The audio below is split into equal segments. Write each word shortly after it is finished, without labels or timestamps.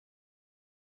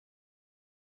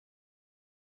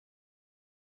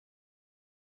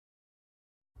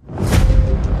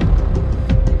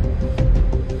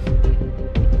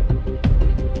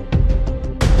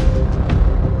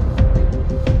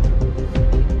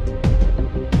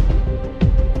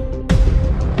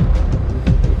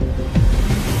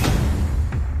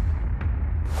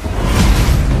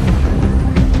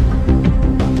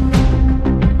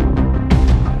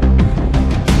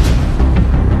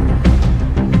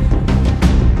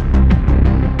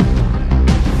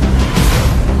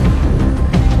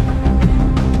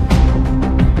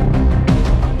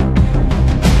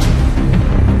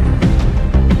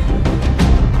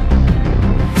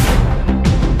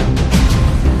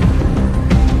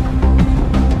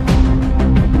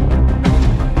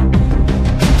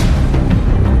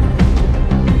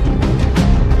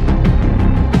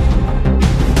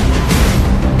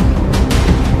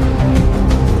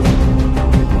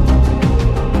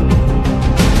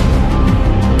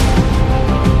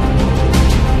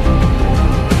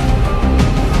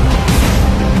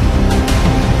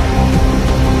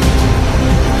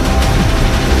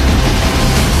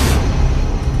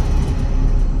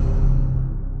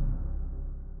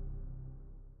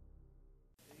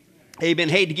Amen.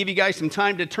 Hey, to give you guys some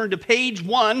time to turn to page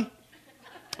 1.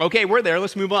 Okay, we're there.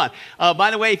 Let's move on. By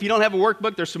the way, if you don't have a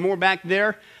workbook, there's some more back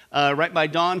there, right by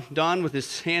Don. Don with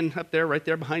his hand up there, right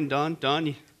there behind Don.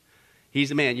 Don, he's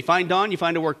the man. You find Don, you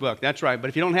find a workbook. That's right. But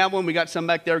if you don't have one, we got some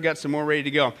back there. We got some more ready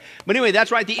to go. But anyway, that's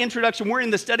right. The introduction. We're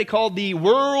in the study called The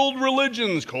World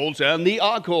Religions, Cults, and the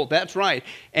Occult. That's right.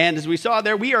 And as we saw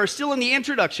there, we are still in the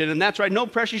introduction. And that's right. No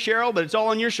pressure, Cheryl, but it's all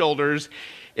on your shoulders.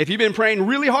 If you've been praying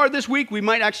really hard this week, we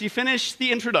might actually finish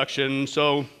the introduction.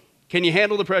 So can you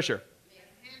handle the pressure?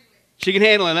 She can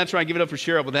handle it. That's right. Give it up for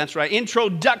Cheryl, but that's right.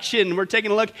 Introduction. We're taking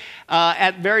a look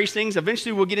at various things.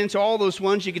 Eventually, we'll get into all those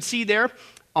ones you can see there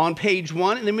on page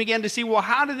 1. And then we begin to see, well,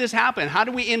 how did this happen? How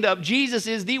do we end up? Jesus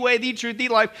is the way, the truth, the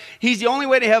life. He's the only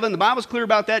way to heaven. The Bible's clear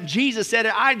about that. Jesus said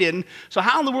it. I didn't. So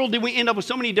how in the world did we end up with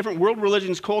so many different world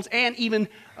religions, cults, and even,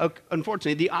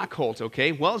 unfortunately, the occult,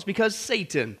 okay? Well, it's because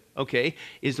Satan, okay,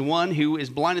 is the one who is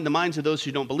blinding the minds of those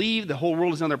who don't believe. The whole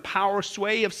world is under power,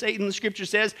 sway of Satan, the scripture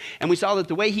says. And we saw that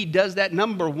the way he does that,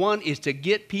 number one, is to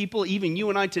get people, even you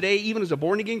and I today, even as a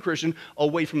born-again Christian,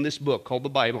 away from this book called the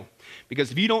Bible.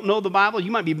 Because if you don't know the Bible, you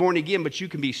might be born again, but you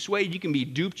can be swayed, you can be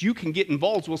duped, you can get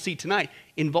involved, we'll see tonight,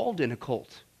 involved in a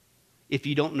cult. If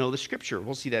you don't know the scripture.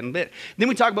 We'll see that in a bit. Then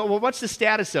we talk about, well, what's the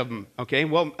status of them? Okay,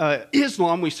 well,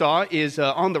 Islam, we saw, is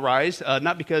on the rise,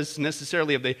 not because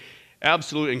necessarily of the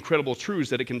absolute incredible truths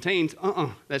that it contains.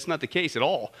 That's not the case at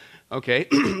all, okay,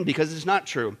 because it's not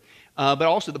true. But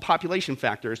also the population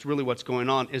factor is really what's going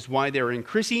on, is why they're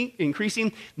increasing.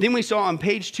 Then we saw on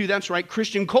page 2, that's right,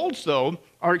 Christian cults, though,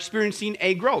 are experiencing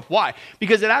a growth. Why?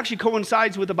 Because it actually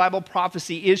coincides with the Bible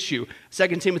prophecy issue. 2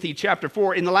 Timothy chapter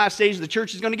 4, in the last days, the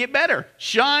church is going to get better.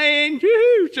 Shine,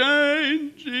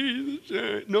 shine, Jesus,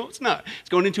 shine. No, it's not. It's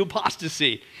going into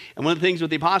apostasy. And one of the things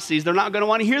with the apostasy is they're not going to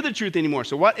want to hear the truth anymore.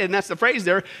 So what, and that's the phrase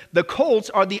there, the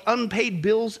cults are the unpaid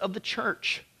bills of the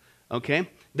church. Okay?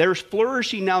 They're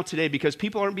flourishing now today because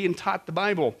people aren't being taught the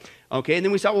Bible. Okay, and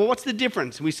then we saw, well, what's the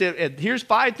difference? We said, here's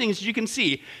 5 things you can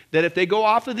see that if they go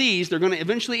off of these, they're going to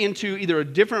eventually into either a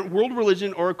different world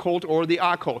religion or a cult or the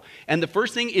occult. And the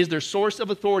first thing is their source of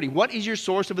authority. What is your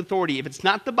source of authority? If it's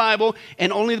not the Bible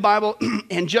and only the Bible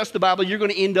and just the Bible, you're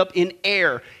going to end up in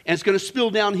error. And it's going to spill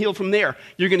downhill from there.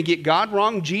 You're going to get God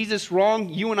wrong, Jesus wrong,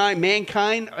 you and I,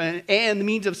 mankind, and the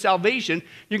means of salvation.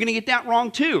 You're going to get that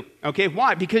wrong too. Okay,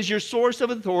 why? Because your source of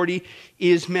authority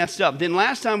is messed up. Then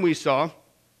last time we saw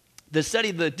the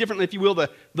study, the different, if you will, the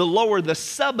lower, the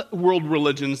sub-world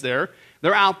religions there.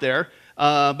 They're out there.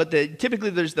 But typically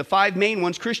there's the 5 main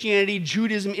ones: Christianity,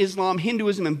 Judaism, Islam,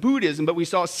 Hinduism, and Buddhism. But we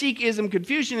saw Sikhism,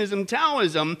 Confucianism,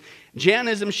 Taoism,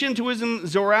 Jainism, Shintoism,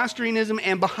 Zoroastrianism,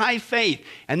 and Baha'i faith.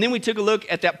 And then we took a look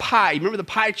at that pie. Remember the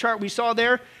pie chart we saw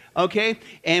there? Okay,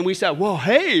 and we said, well,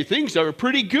 hey, things are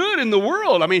pretty good in the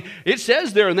world. I mean, it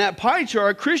says there in that pie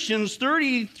chart, Christians,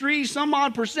 33 some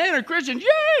odd percent are Christians.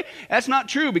 Yay! That's not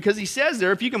true, because he says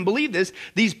there, if you can believe this,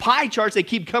 these pie charts they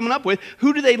keep coming up with,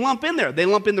 who do they lump in there? They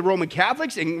lump in the Roman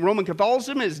Catholics, and Roman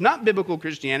Catholicism is not biblical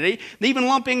Christianity. They even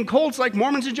lump in cults like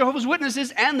Mormons and Jehovah's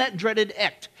Witnesses and that dreaded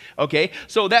sect. Okay,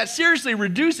 so that seriously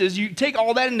reduces, you take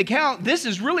all that into account, this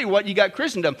is really what you got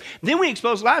Christendom. Then we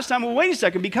exposed last time, well, wait a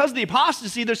second, because of the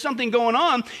apostasy, there's something going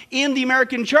on in the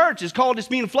American church. It's called, it's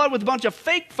being flooded with a bunch of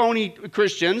fake, phony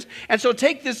Christians. And so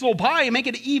take this little pie and make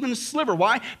it an even sliver.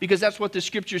 Why? Because that's what the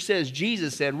scripture says.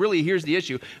 Jesus said, really, here's the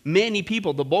issue. Many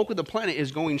people, the bulk of the planet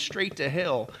is going straight to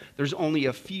hell. There's only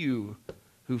a few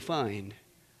who find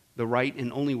the right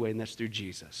and only way, and that's through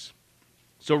Jesus.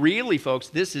 So really, folks,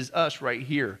 this is us right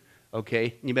here,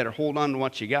 okay? You better hold on to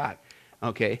what you got,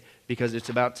 okay? Because it's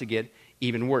about to get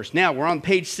even worse. Now, we're on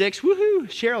page 6. Woohoo!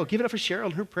 Cheryl, give it up for Cheryl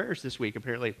and her prayers this week,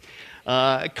 apparently.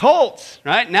 Cults,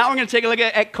 right? Now we're going to take a look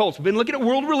at cults. We've been looking at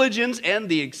world religions and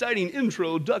the exciting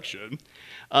introduction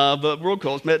of world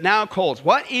cults, but now cults.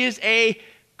 What is a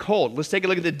cult? Let's take a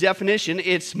look at the definition.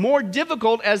 It's more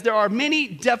difficult as there are many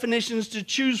definitions to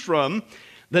choose from.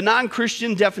 The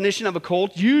non-Christian definition of a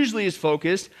cult usually is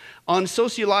focused on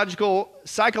sociological,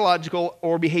 psychological,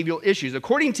 or behavioral issues.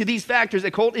 According to these factors,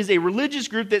 a cult is a religious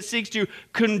group that seeks to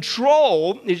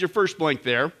control, is your first blank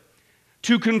there,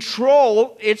 to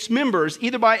control its members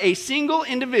either by a single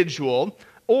individual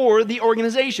or the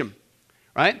organization,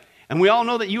 right? And we all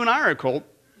know that you and I are a cult.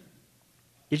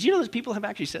 Did you know that people have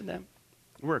actually said that?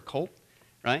 We're a cult,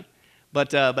 right?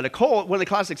 But a cult, one of the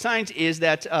classic signs is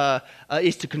that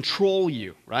is to control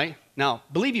you, right? Now,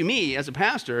 believe you me, as a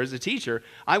pastor, as a teacher,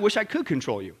 I wish I could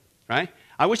control you, right?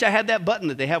 I wish I had that button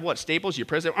that they have, what, Staples? You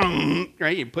press it,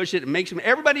 right? You push it, and makes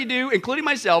everybody do, including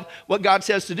myself, what God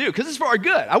says to do, because it's for our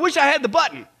good. I wish I had the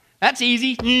button. That's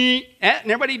easy,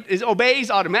 and everybody obeys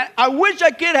automatic. I wish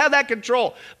I could have that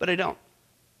control, but I don't.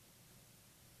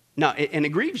 No, and it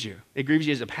grieves you. It grieves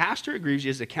you as a pastor. It grieves you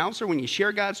as a counselor when you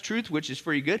share God's truth, which is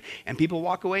for your good, and people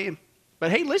walk away.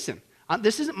 But hey, listen,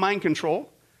 this isn't mind control,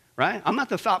 right? I'm not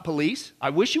the thought police. I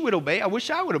wish you would obey. I wish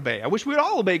I would obey. I wish we would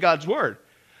all obey God's word.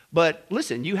 But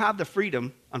listen, you have the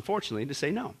freedom, unfortunately, to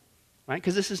say no, right?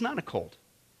 Because this is not a cult.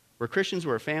 We're Christians,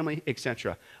 we're a family,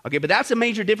 etc. Okay, but that's a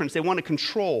major difference. They want to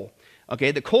control.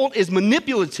 Okay, the cult is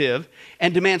manipulative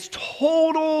and demands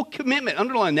total commitment.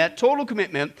 Underline that, total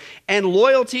commitment and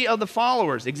loyalty of the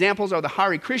followers. Examples are the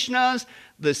Hare Krishnas,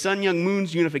 the Sun Young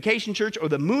Moon's Unification Church, or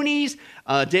the Moonies,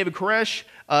 David Koresh.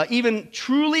 Even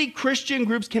truly Christian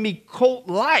groups can be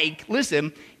cult-like,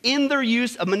 listen, in their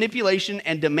use of manipulation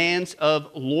and demands of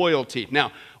loyalty.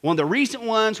 Now, one of the recent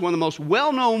ones, one of the most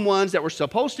well-known ones that were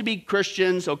supposed to be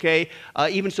Christians, okay,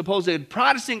 even supposed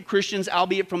Protestant Christians,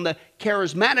 albeit from the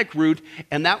charismatic route,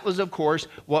 and that was, of course,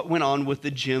 what went on with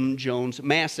the Jim Jones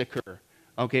massacre.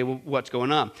 Okay, well, what's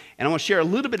going on? And I want to share a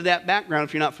little bit of that background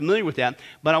if you're not familiar with that,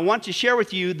 but I want to share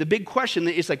with you the big question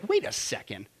that is like, wait a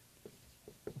second,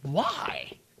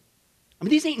 why? I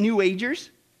mean, these ain't New Agers,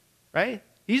 right?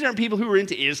 These aren't people who are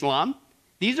into Islam.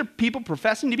 These are people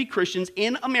professing to be Christians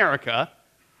in America.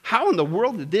 How in the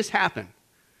world did this happen?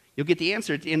 You'll get the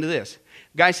answer at the end of this.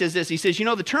 The guy says this. He says, you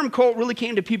know, the term cult really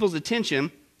came to people's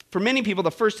attention. For many people,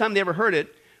 the first time they ever heard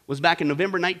it was back in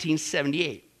November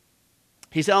 1978.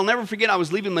 He said, I'll never forget, I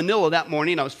was leaving Manila that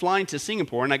morning. I was flying to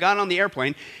Singapore, and I got on the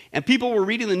airplane, and people were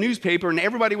reading the newspaper, and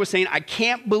everybody was saying, I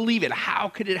can't believe it. How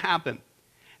could it happen?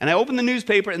 And I opened the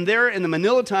newspaper, and there in the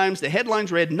Manila Times, the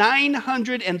headlines read,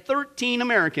 913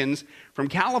 Americans from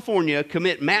California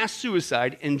commit mass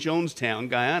suicide in Jonestown,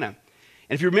 Guyana. And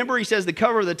if you remember, he says the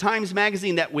cover of the Times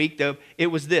magazine that week, it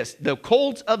was this, The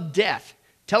Cult of Death,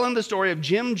 telling the story of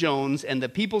Jim Jones and the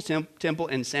People's Temple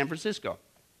in San Francisco.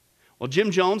 Well,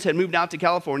 Jim Jones had moved out to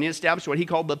California, established what he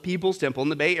called the People's Temple in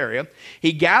the Bay Area.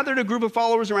 He gathered a group of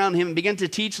followers around him and began to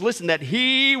teach, listen, that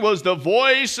he was the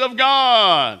voice of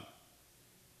God.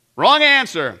 Wrong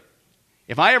answer.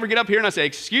 If I ever get up here and I say,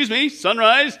 excuse me,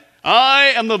 Sunrise,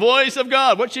 I am the voice of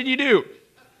God, what should you do?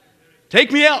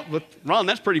 Take me out. Ron,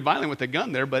 that's pretty violent with a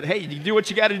gun there, but hey, you do what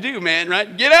you got to do, man,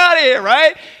 right? Get out of here,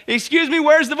 right? Excuse me,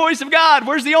 where's the voice of God?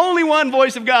 Where's the only one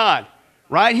voice of God?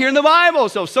 Right here in the Bible.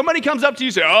 So if somebody comes up to you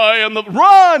and say, I am the,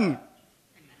 run!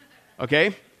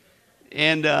 Okay?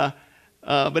 And,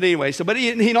 but anyway, but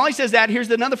he not only says that, here's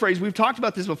another phrase. We've talked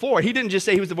about this before. He didn't just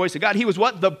say he was the voice of God. He was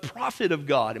what? The prophet of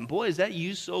God. And boy, is that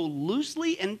used so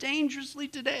loosely and dangerously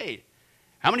today.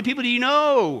 How many people do you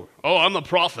know? Oh, I'm the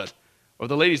prophet. Or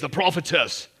the lady's the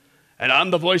prophetess. And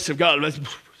I'm the voice of God.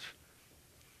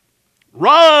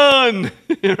 Run!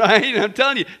 Right? I'm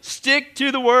telling you, stick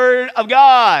to the word of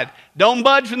God. Don't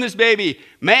budge from this baby.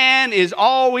 Man is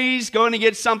always going to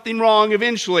get something wrong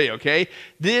eventually, okay?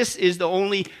 This is the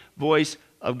only voice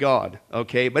of God,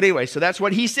 okay? But anyway, so that's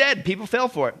what he said. People fell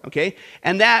for it, okay?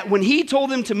 And that when he told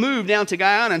them to move down to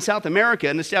Guyana in South America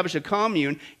and establish a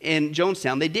commune in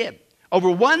Jonestown, they did. Over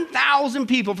 1,000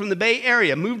 people from the Bay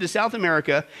Area moved to South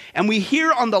America, and we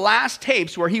hear on the last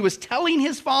tapes where he was telling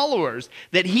his followers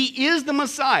that he is the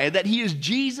Messiah, that he is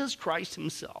Jesus Christ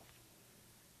himself.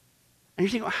 And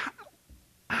you're thinking,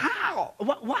 how?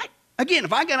 What? Again,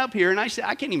 if I got up here and I said,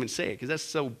 I can't even say it because that's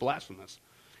so blasphemous,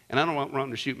 and I don't want Ron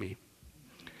to shoot me.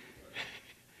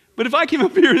 But if I came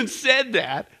up here and said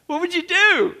that, what would you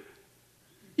do?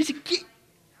 You said,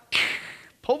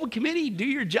 pull the committee, do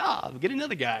your job, get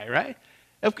another guy, right?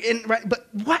 Right? But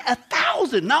what?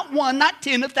 1,000, not one, not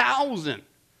 10, 1,000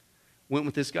 went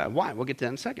with this guy. Why? We'll get to that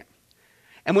in a second.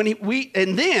 And when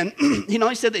then he not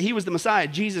only said that he was the Messiah,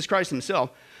 Jesus Christ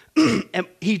himself, and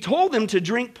he told them to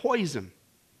drink poison.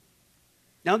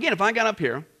 Now again, if I got up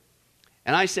here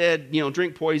and I said, you know,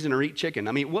 drink poison or eat chicken,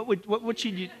 I mean, what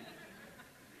should you?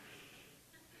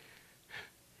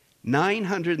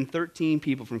 913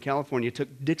 people from California took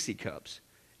Dixie cups,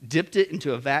 dipped it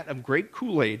into a vat of grape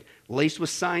Kool-Aid laced with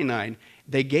cyanide.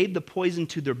 They gave the poison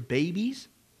to their babies,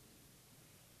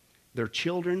 their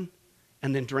children,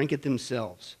 and then drank it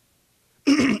themselves.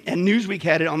 And Newsweek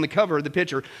had it on the cover of the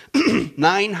picture,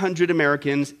 900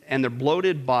 Americans and their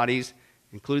bloated bodies,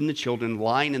 including the children,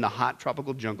 lying in the hot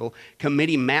tropical jungle,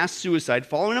 committing mass suicide,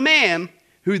 following a man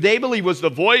who they believe was the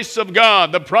voice of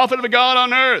God, the prophet of God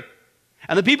on earth.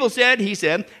 And the people said, he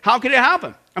said, how could it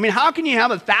happen? I mean, how can you have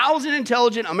 1,000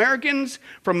 intelligent Americans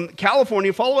from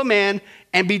California follow a man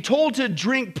and be told to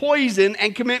drink poison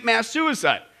and commit mass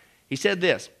suicide? He said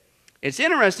this, it's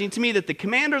interesting to me that the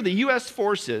commander of the U.S.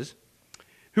 forces,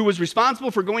 who was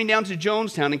responsible for going down to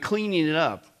Jonestown and cleaning it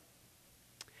up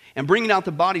and bringing out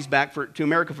the bodies back to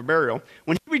America for burial,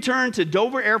 when he returned to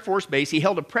Dover Air Force Base, he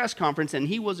held a press conference and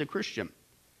he was a Christian.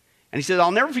 And he says,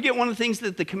 I'll never forget one of the things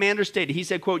that the commander stated. He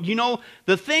said, quote,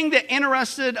 the thing that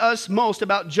interested us most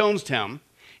about Jonestown,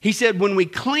 he said, when we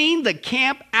cleaned the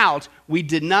camp out, we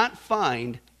did not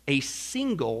find a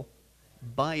single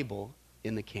Bible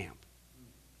in the camp.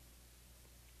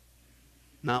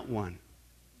 Not one.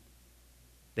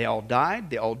 They all died.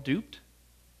 They all duped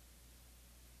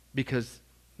because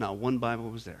not one Bible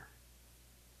was there.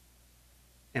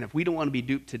 And if we don't want to be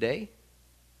duped today,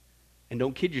 and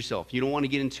don't kid yourself, you don't want to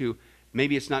get into,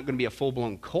 maybe it's not going to be a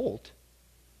full-blown cult,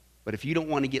 but if you don't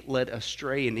want to get led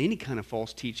astray in any kind of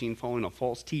false teaching, following a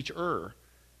false teacher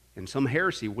and some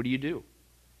heresy, what do?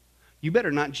 You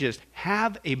better not just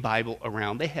have a Bible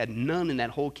around. They had none in that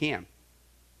whole camp.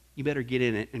 You better get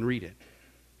in it and read it.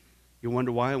 You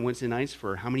wonder why on Wednesday nights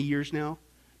for how many years now?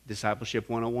 Discipleship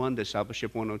 101,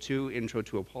 Discipleship 102, Intro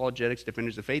to Apologetics,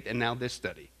 Defenders of Faith, and now this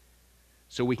study.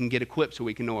 So we can get equipped, so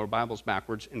we can know our Bibles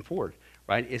backwards and forward,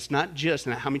 right? It's not just,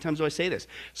 and how many times do I say this?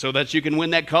 So that you can win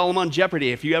that column on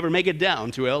Jeopardy if you ever make it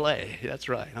down to L.A. That's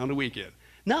right, on the weekend.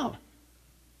 No,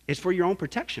 it's for your own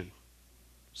protection,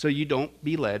 so you don't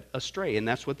be led astray, and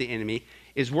that's what the enemy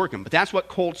is working. But that's what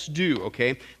cults do,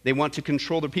 okay? They want to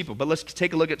control their people. But let's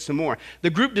take a look at some more. The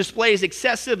group displays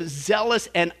excessive, zealous,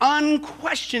 and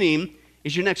unquestioning,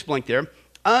 is your next blank there,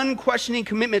 unquestioning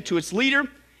commitment to its leader,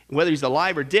 whether he's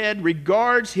alive or dead,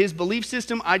 regards his belief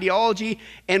system, ideology,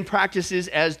 and practices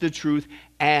as the truth,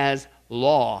 as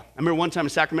law. I remember one time in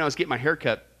Sacramento, I was getting my hair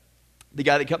cut. The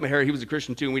guy that cut my hair, he was a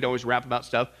Christian too, and we'd always rap about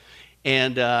stuff.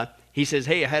 And he says,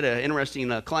 hey, I had an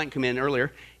interesting client come in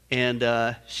earlier, and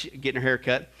getting her hair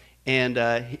cut,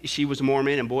 and she was a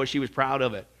Mormon, and boy, she was proud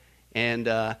of it.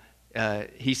 And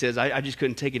he says, I just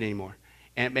couldn't take it anymore.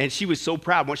 And she was so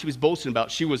proud. What she was boasting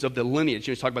about, she was of the lineage.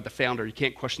 She was talking about the founder. You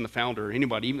can't question the founder or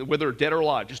anybody, even whether they're dead or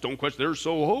alive. Just don't question. They're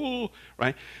so,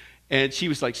 right? And she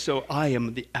was like, so I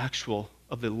am the actual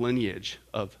of the lineage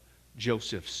of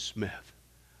Joseph Smith,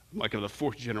 like of the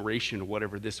fourth generation or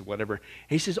whatever, this or whatever. And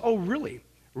he says, oh, really?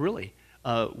 Really?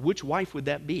 Which wife would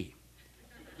that be?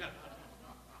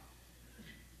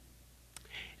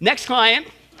 Next client.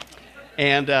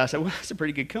 And so, well, that's a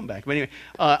pretty good comeback. But anyway,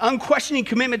 unquestioning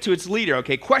commitment to its leader,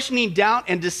 okay? Questioning doubt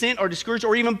and dissent or discouraged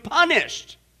or even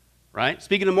punished, right?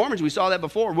 Speaking of Mormons, we saw that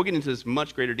before. We'll get into this in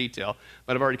much greater detail,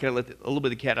 but I've already kind of let a little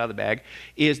bit of the cat out of the bag.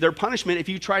 Is their punishment if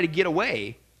you try to get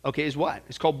away, okay, is what?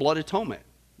 It's called blood atonement.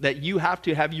 That you have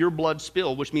to have your blood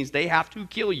spilled, which means they have to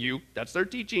kill you. That's their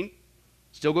teaching.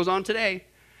 Still goes on today.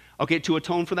 Okay, to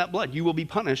atone for that blood. You will be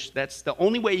punished. That's the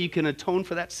only way you can atone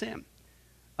for that sin.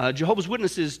 Jehovah's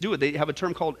Witnesses do it. They have a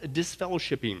term called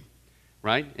disfellowshipping,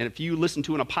 right? And if you listen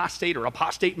to an apostate or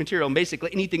apostate material, and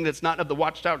basically anything that's not of the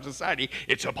Watchtower Society,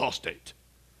 it's apostate,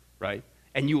 right?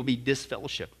 And you will be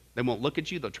disfellowshipped. They won't look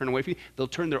at you. They'll turn away from you. They'll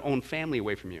turn their own family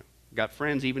away from you. Got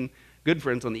friends, even good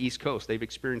friends on the East Coast. They've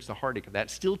experienced the heartache of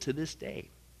that still to this day.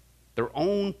 Their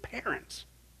own parents.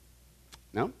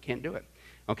 No, can't do it.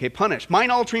 Okay, punish.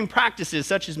 Mind-altering practices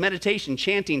such as meditation,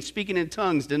 chanting, speaking in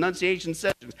tongues, denunciation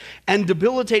sessions, and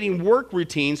debilitating work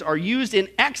routines are used in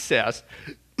excess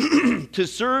to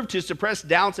serve to suppress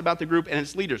doubts about the group and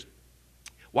its leaders.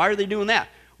 Why are they doing that?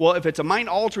 Well, if it's a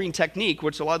mind-altering technique,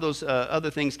 which a lot of those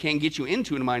other things can get you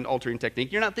into a mind-altering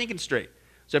technique, you're not thinking straight.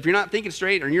 So if you're not thinking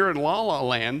straight or you're in la-la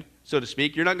land, so to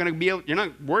speak, you're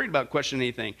not worried about questioning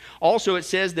anything. Also, it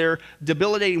says they're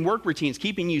debilitating work routines,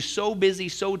 keeping you so busy,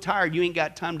 so tired, you ain't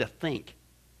got time to think,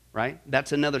 right?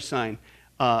 That's another sign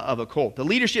of a cult. The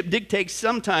leadership dictates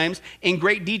sometimes in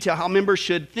great detail how members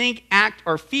should think, act,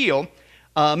 or feel.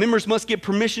 Members must get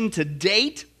permission to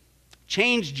date,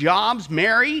 change jobs,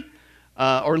 marry,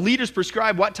 or leaders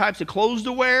prescribe what types of clothes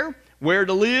to wear, where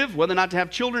to live, whether or not to have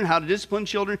children, how to discipline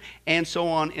children, and so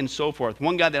on and so forth.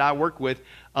 One guy that I work with,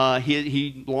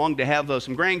 he longed to have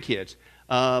some grandkids.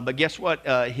 But guess what?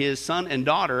 His son and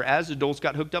daughter, as adults,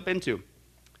 got hooked up into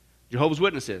Jehovah's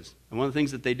Witnesses. And one of the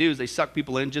things that they do is they suck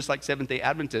people in, just like Seventh-day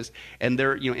Adventists, and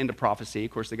they're into prophecy.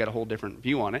 Of course, they got a whole different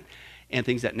view on it and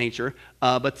things of that nature.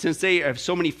 But since they have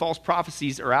so many false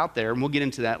prophecies are out there, and we'll get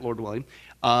into that, Lord willing,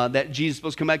 that Jesus is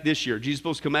supposed to come back this year, Jesus is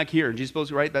supposed to come back here, and Jesus is supposed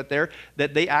to write that there,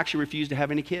 that they actually refuse to have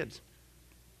any kids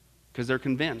because they're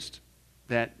convinced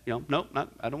that, nope,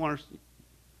 I don't want to.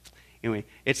 Anyway,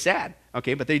 it's sad,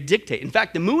 okay, but they dictate. In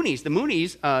fact, the Moonies,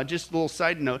 just a little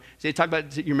side note, they talk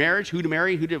about your marriage, who to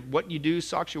marry, what you do,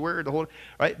 socks you wear, the whole,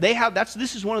 right?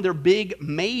 This is one of their big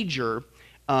major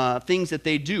things that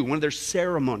they do, one of their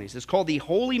ceremonies. It's called the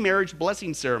Holy Marriage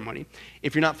Blessing Ceremony,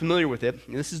 if you're not familiar with it.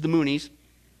 And this is the Moonies.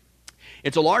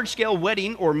 It's a large-scale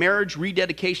wedding or marriage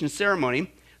rededication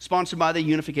ceremony sponsored by the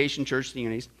Unification Church of the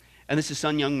Unis. And this is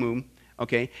Sun Young Moon.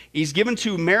 Okay, he's given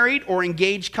to married or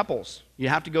engaged couples. You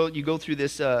go through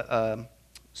this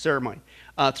ceremony.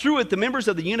 Through it, the members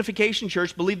of the Unification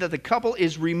Church believe that the couple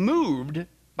is removed,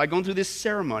 by going through this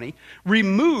ceremony,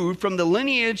 removed from the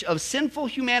lineage of sinful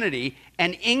humanity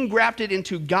and engrafted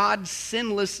into God's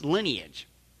sinless lineage.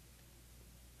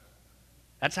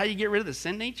 That's how you get rid of the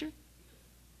sin nature?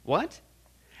 What?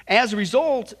 As a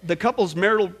result, the couple's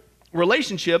marital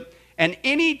relationship and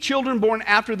any children born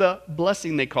after the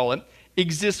blessing, they call it,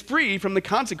 exists free from the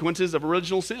consequences of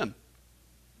original sin.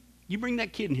 You bring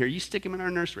that kid in here, you stick him in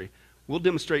our nursery. We'll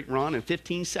demonstrate, Ron, in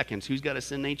 15 seconds who's got a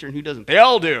sin nature and who doesn't. They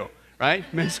all do, right?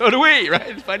 And so do we,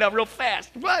 right? Find out real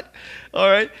fast. What? All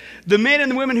right. The men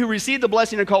and the women who receive the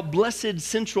blessing are called blessed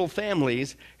central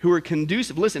families who are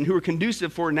conducive, who are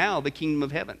conducive for now the kingdom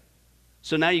of heaven.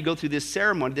 So now you go through this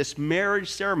ceremony, this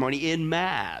marriage ceremony in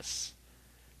mass,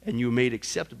 and you are made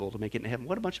acceptable to make it in heaven.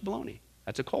 What a bunch of baloney.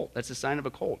 That's a cult. That's a sign of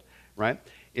a cult, right?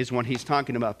 Is what he's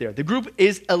talking about there. The group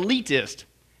is elitist.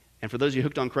 And for those of you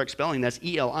hooked on correct spelling, that's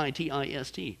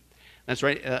E-L-I-T-I-S-T. That's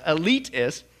right.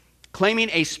 Elitist, claiming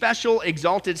a special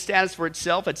exalted status for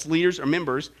itself, its leaders or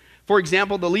members. For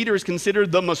example, the leader is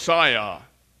considered the Messiah,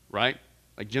 right?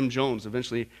 Like Jim Jones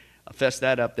eventually fessed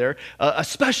that up there. A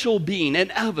special being, an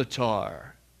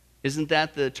avatar. Isn't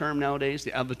that the term nowadays,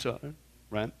 the avatar,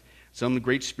 right? Some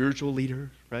great spiritual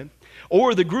leader, right?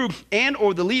 Or the group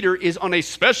or the leader is on a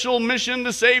special mission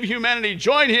to save humanity.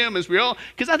 Join him as we all,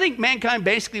 because I think mankind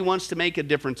basically wants to make a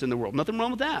difference in the world. Nothing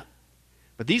wrong with that.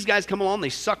 But these guys come along, they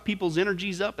suck people's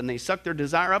energies up and they suck their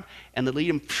desire up and they lead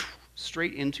them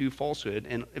straight into falsehood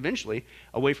and eventually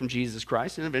away from Jesus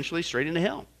Christ and eventually straight into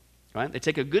hell. Right? They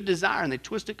take a good desire and they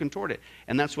twist it, contort it,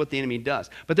 and that's what the enemy does.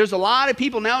 But there's a lot of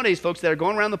people nowadays, folks, that are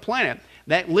going around the planet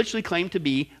that literally claim to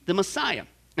be the Messiah.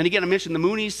 And again, I mentioned the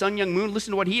Moonies, Sun Young Moon.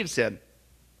 Listen to what he had said.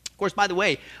 Of course, by the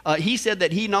way, he said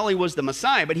that he not only was the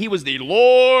Messiah, but he was the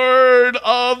Lord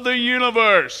of the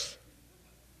universe.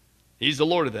 He's the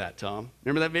Lord of that, Tom.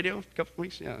 Remember that video a couple of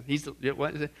weeks? Yeah.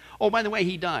 What is it? Oh, by the way,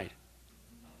 he died.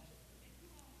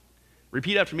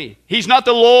 Repeat after me. He's not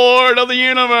the Lord of the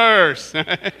universe.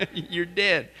 You're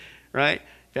dead, right?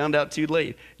 Found out too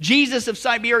late. Jesus of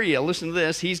Siberia, listen to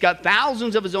this. He's got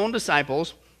thousands of his own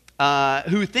disciples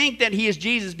who think that he is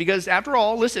Jesus because, after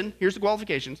all, listen, here's the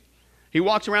qualifications. He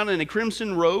walks around in a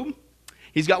crimson robe.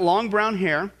 He's got long brown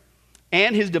hair.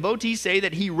 And his devotees say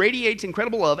that he radiates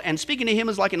incredible love, and speaking to him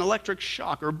is like an electric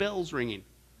shock or bells ringing.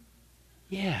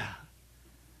 Yeah.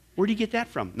 Where do you get that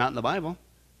from? Not in the Bible,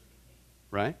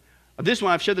 right? This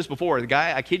one, I've shared this before. The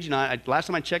guy, I kid you not, last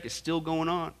time I checked, it's still going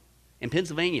on in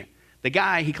Pennsylvania. The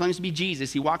guy, he claims to be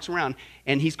Jesus. He walks around,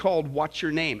 and he's called What's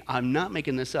Your Name? I'm not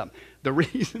making this up. The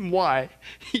reason why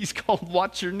he's called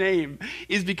What's Your Name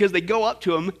is because they go up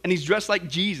to him, and he's dressed like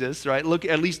Jesus, right? Look,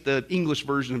 at least the English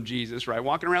version of Jesus, right?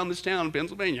 Walking around this town in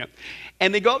Pennsylvania.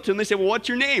 And they go up to him, they say, well, what's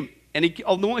your name? And he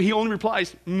only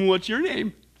replies, what's your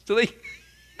name? So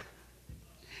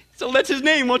that's his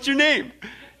name, what's your name?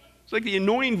 It's like the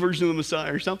annoying version of the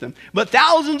Messiah or something. But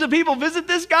thousands of people visit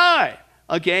this guy.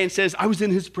 Okay, and says, I was in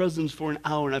his presence for an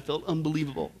hour and I felt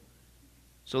unbelievable.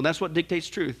 So that's what dictates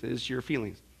truth, is your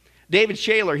feelings. David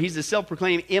Shaler, he's the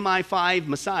self-proclaimed MI5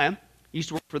 Messiah. He used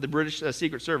to work for the British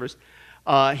Secret Service.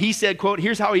 He said, quote,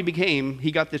 here's how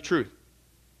he got the truth.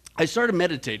 I started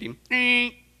meditating.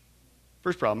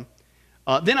 First problem.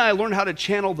 Then I learned how to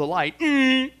channel the light.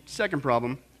 Second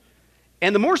problem.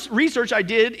 And the more research I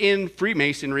did in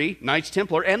Freemasonry, Knights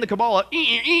Templar, and the Kabbalah,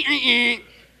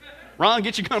 Ron,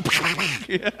 get your gun.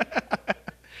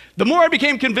 The more I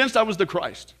became convinced I was the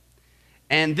Christ.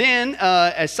 And then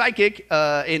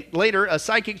later, a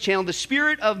psychic channeled the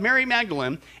spirit of Mary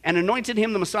Magdalene and anointed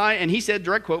him the Messiah. And he said,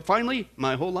 direct quote, finally,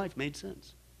 my whole life made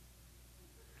sense.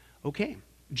 Okay.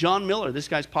 John Miller, this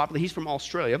guy's popular. He's from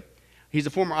Australia. He's a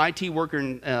former IT worker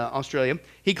in Australia.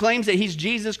 He claims that he's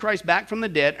Jesus Christ back from the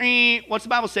dead. What's the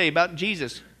Bible say about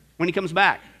Jesus when he comes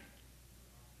back?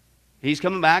 He's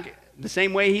coming back the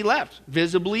same way he left,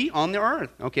 visibly on the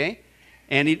earth, okay?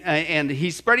 And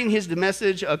he's spreading his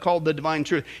message called the divine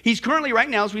truth. He's currently, right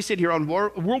now, as we sit here, on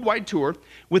a worldwide tour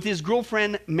with his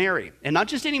girlfriend, Mary. And not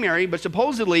just any Mary, but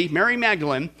supposedly Mary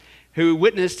Magdalene, who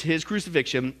witnessed his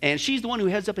crucifixion, and she's the one who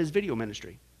heads up his video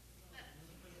ministry.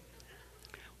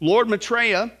 Lord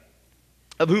Maitreya,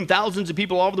 of whom thousands of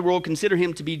people all over the world consider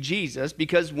him to be Jesus,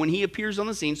 because when he appears on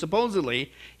the scene,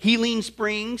 supposedly, healing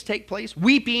springs take place,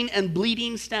 weeping and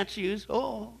bleeding statues,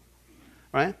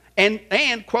 right?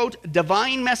 And, quote,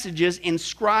 divine messages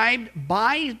inscribed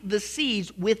by the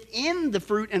seeds within the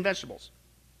fruit and vegetables.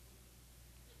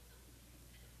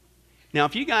 Now,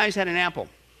 if you guys had an apple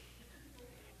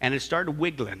and it started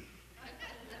wiggling,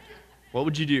 what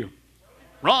would you do?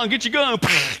 Ron, get your gun.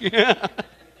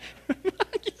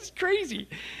 It's crazy.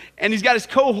 And he's got his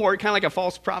cohort, kind of like a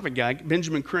false prophet guy,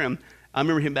 Benjamin Krim. I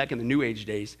remember him back in the New Age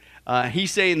days.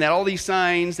 He's saying that all these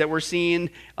signs that we're seeing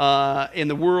in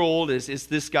the world is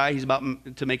this guy. He's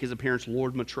about to make his appearance,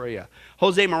 Lord Maitreya.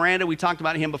 Jose Miranda, we talked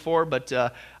about him before, but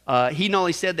he not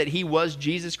only said that he was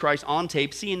Jesus Christ on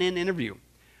tape, CNN interview,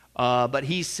 but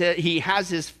he said he has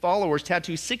his followers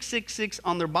tattoo 666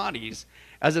 on their bodies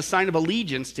as a sign of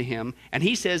allegiance to him. And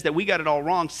he says that we got it all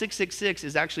wrong. 666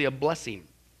 is actually a blessing.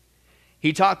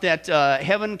 He taught that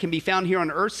heaven can be found here on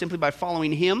earth simply by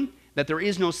following him, that there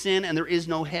is no sin and there is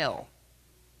no hell.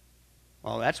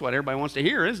 Well, that's what everybody wants to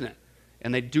hear, isn't it?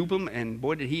 And they dupe him, and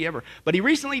boy, did he ever. But he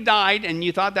recently died, and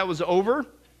you thought that was over?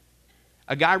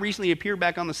 A guy recently appeared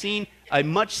back on the scene, a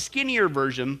much skinnier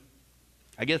version.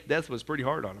 I guess death was pretty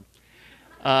hard on him.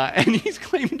 And he's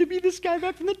claiming to be this guy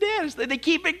back from the dead. They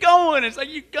keep it going. It's like,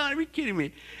 you gotta be kidding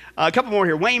me. A couple more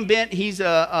here. Wayne Bent, he's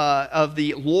of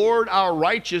the Lord Our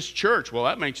Righteous Church. Well,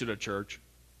 that makes it a church.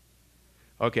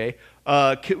 Okay.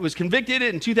 Was convicted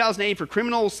in 2008 for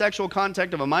criminal sexual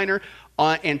contact of a minor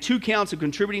and 2 counts of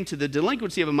contributing to the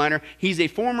delinquency of a minor. He's a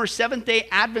former Seventh-day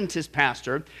Adventist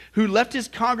pastor who left his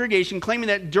congregation claiming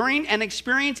that during an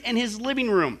experience in his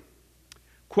living room,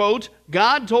 quote,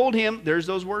 God told him, there's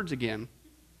those words again,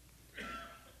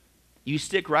 you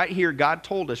stick right here, God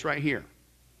told us right here.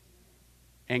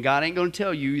 And God ain't going to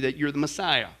tell you that you're the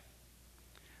Messiah.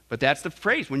 But that's the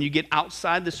phrase. When you get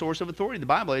outside the source of authority, the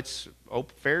Bible, it's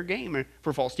fair game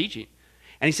for false teaching.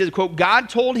 And he says, quote, God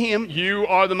told him, you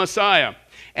are the Messiah.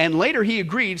 And later he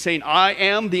agreed, saying, I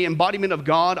am the embodiment of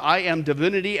God. I am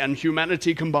divinity and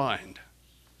humanity combined.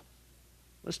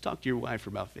 Let's talk to your wife for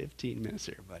about 15 minutes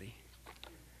here, buddy.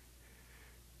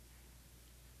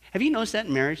 Have you noticed that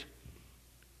in marriage?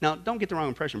 Now, don't get the wrong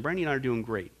impression. Brandy and I are doing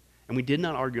great. And we did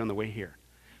not argue on the way here.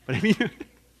 But I mean,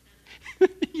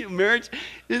 marriage,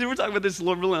 we're talking about this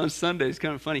really on Sunday. It's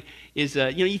kind of funny. You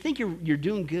think you're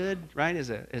doing good, right, as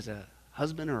a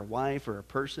husband or a wife or a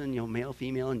person, male,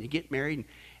 female, and you get married,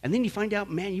 and then you find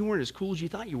out, man, you weren't as cool as you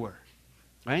thought you were,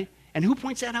 right? And who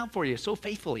points that out for you so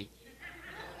faithfully?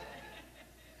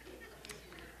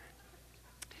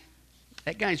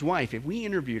 That guy's wife, if we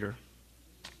interviewed her,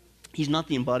 he's not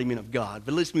the embodiment of God.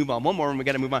 But let's move on. One more, and we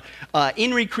got to move on.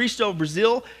 Henri Cristo of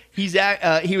Brazil,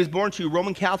 he was born to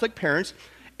Roman Catholic parents,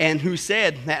 and who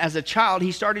said that as a child,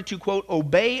 he started to, quote,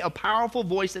 obey a powerful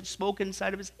voice that spoke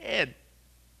inside of his head.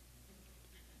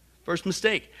 First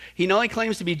mistake. He not only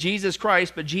claims to be Jesus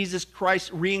Christ, but Jesus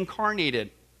Christ reincarnated.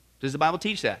 Does the Bible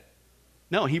teach that?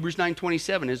 No, Hebrews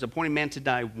 9:27 is appointed man to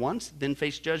die once, then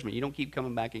face judgment. You don't keep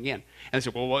coming back again. And they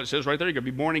say, well, it says right there, you're going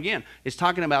to be born again. It's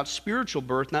talking about spiritual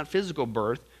birth, not physical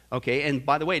birth. Okay, and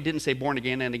by the way, it didn't say born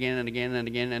again and again and again and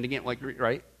again and again, like,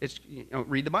 right? It's,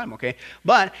 read the Bible, okay?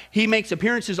 But he makes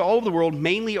appearances all over the world,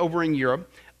 mainly over in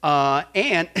Europe,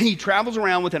 and he travels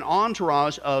around with an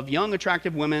entourage of young,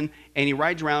 attractive women, and he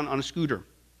rides around on a scooter.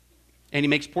 And he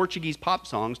makes Portuguese pop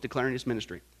songs declaring his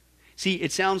ministry. See,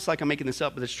 it sounds like I'm making this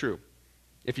up, but it's true.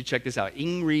 If you check this out,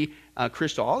 Henri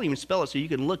Cristo, I'll even spell it so you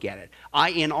can look at it.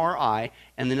 I-N-R-I,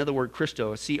 and then another word,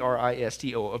 Cristo,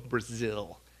 C-R-I-S-T-O, of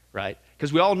Brazil, right?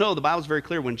 Because we all know the Bible's very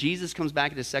clear. When Jesus comes back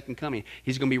at his second coming,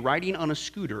 he's going to be riding on a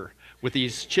scooter with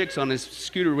these chicks on his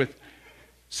scooter with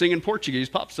singing Portuguese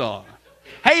pop song.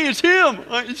 Hey, it's him!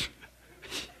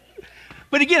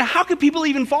 But again, how could people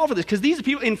even fall for this? Because these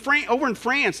people over in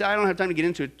France, I don't have time to get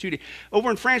into it today.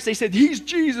 Over in France, they said, he's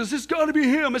Jesus, it's got to be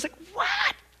him. It's like,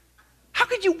 what? How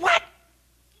could you what?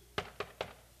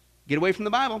 Get away from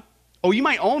the Bible. Oh, you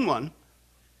might own one.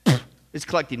 It's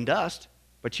collecting dust,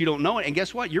 but you don't know it. And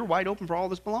guess what? You're wide open for all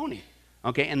this baloney.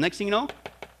 Okay, and next thing you know,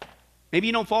 maybe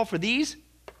you don't fall for these,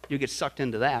 you'll get sucked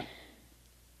into that.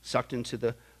 Sucked into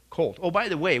the cult. Oh, by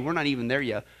the way, we're not even there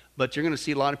yet, but you're going to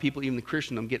see a lot of people, even the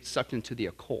Christendom, get sucked into the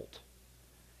occult.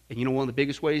 And you know one of the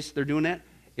biggest ways they're doing that?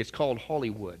 It's called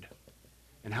Hollywood.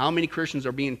 And how many Christians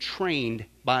are being trained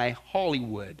by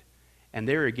Hollywood? And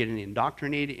they're getting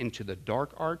indoctrinated into the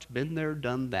dark arts, been there,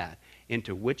 done that,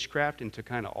 into witchcraft, into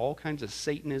kind of all kinds of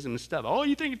Satanism and stuff. Oh,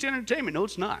 you think it's entertainment? No,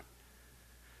 it's not.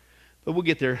 But we'll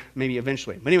get there maybe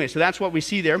eventually. But anyway, so that's what we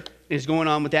see there is going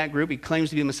on with that group. He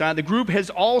claims to be the Messiah. The group has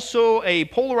also a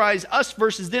polarized us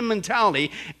versus them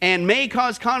mentality and may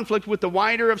cause conflict with the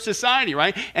wider of society,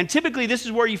 right? And typically this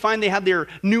is where you find they have their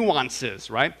nuances,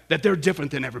 right? That they're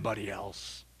different than everybody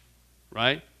else,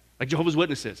 right? Like Jehovah's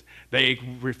Witnesses, they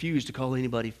refuse to call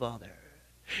anybody father.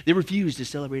 They refuse to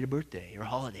celebrate a birthday or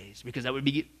holidays because that would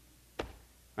be,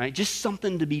 right? Just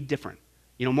something to be different.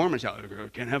 Mormons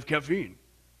can't have caffeine.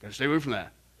 Got to stay away from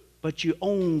that. But you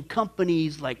own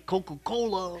companies like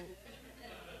Coca-Cola.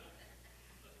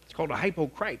 It's called a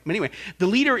hypocrite. But anyway, the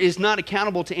leader is not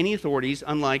accountable to any authorities,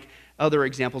 unlike other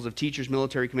examples of teachers,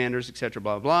 military commanders, etc.,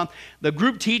 blah, blah, blah. The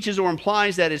group teaches or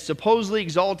implies that its supposedly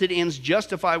exalted ends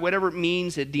justify whatever it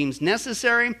means it deems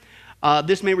necessary.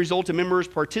 This may result in members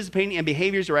participating in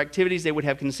behaviors or activities they would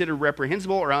have considered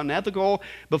reprehensible or unethical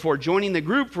before joining the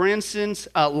group. For instance,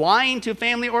 lying to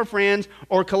family or friends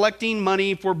or collecting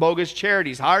money for bogus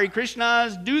charities. Hare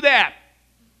Krishnas do that.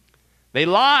 They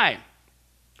lie.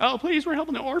 Oh, please, we're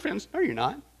helping the orphans. No, you're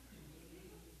not.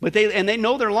 But they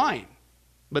know they're lying.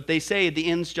 But they say the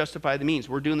ends justify the means.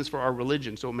 We're doing this for our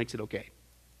religion, so it makes it okay.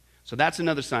 So that's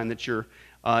another sign that you're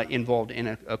involved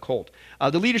in a cult.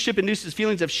 The leadership induces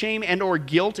feelings of shame and or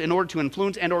guilt in order to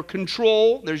influence and or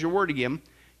control, there's your word again,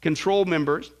 control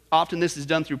members. Often this is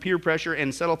done through peer pressure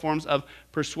and subtle forms of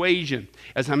persuasion.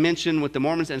 As I mentioned with the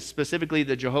Mormons and specifically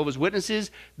the Jehovah's Witnesses,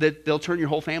 that they'll turn your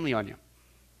whole family on you.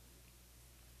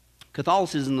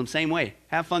 Catholicism the same way.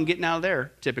 Have fun getting out of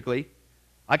there, typically.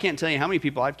 I can't tell you how many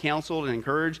people I've counseled and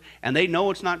encouraged, and they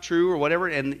know it's not true or whatever,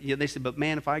 and they say, but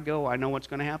man, if I go, I know what's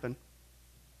going to happen.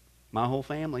 My whole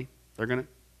family, they're going to,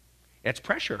 it's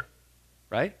pressure,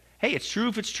 right? Hey, it's true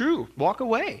if it's true. Walk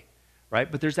away, right?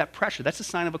 But there's that pressure. That's a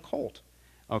sign of a cult.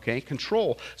 Okay,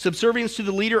 control. Subservience to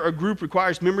the leader or group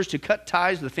requires members to cut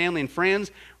ties with family and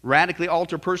friends, radically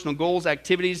alter personal goals,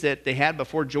 activities that they had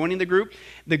before joining the group.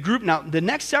 The group, now, the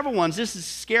next several ones, this is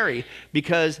scary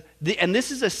because, and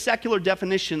this is a secular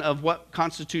definition of what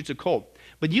constitutes a cult.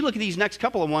 But you look at these next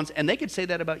couple of ones, and they could say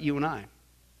that about you and I.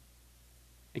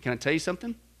 And can I tell you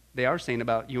something? They are saying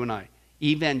about you and I.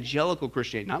 Evangelical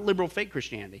Christianity, not liberal fake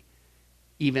Christianity.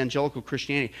 Evangelical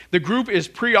Christianity. The group is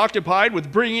preoccupied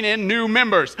with bringing in new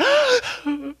members.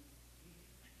 Of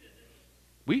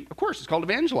course, it's called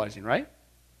evangelizing, right?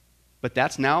 But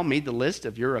that's now made the list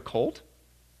of you're a cult.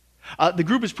 The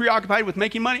group is preoccupied with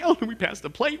making money. Oh, we passed the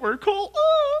plate. We're a cult.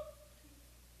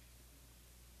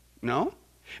 No.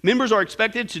 Members are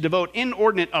expected to devote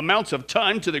inordinate amounts of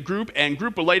time to the group and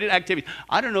group-related activities.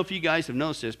 I don't know if you guys have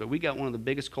noticed this, but we got one of the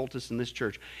biggest cultists in this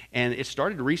church, and it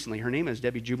started recently. Her name is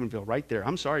Debbie Jubenville, right there.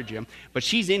 I'm sorry, Jim, but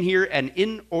she's in here an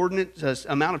inordinate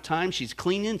amount of time. She's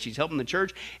cleaning, she's helping the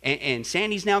church, and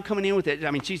Sandy's now coming in with it.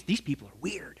 I mean, these people are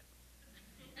weird.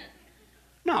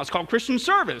 No, it's called Christian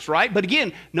service, right? But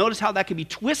again, notice how that can be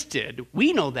twisted.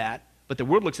 We know that, but the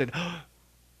world looks at, oh,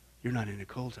 you're not in a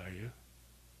cult, are you?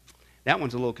 That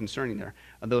one's a little concerning there,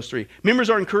 those three.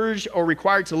 Members are encouraged or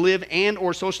required to live and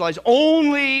or socialize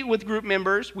only with group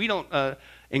members. We don't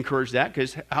encourage that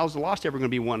because how's the lost ever going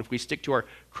to be one if we stick to our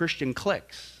Christian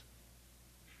cliques?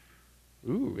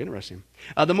 Ooh, interesting.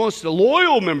 The most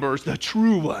loyal members, the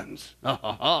true ones,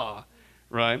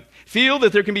 right, feel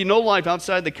that there can be no life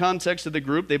outside the context of the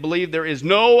group. They believe there is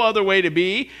no other way to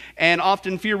be and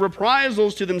often fear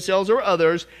reprisals to themselves or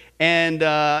others and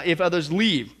if others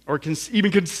leave or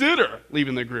even consider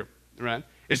leaving the group, right?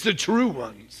 It's the true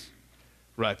ones,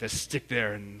 right, that stick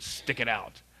there and stick it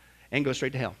out and go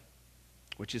straight to hell,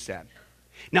 which is sad.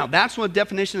 Now, that's one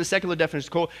definition, the secular definition is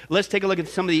called. Let's take a look at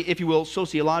some of the, if you will,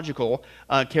 sociological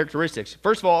characteristics.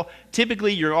 First of all,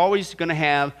 typically you're always going to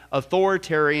have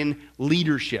authoritarian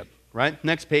leadership, right?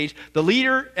 Next page. The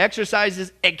leader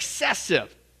exercises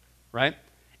excessive, right?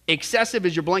 Excessive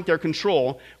is your blank there,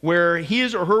 control, where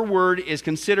his or her word is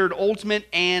considered ultimate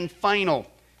and final,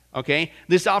 okay?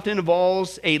 This often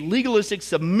involves a legalistic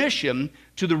submission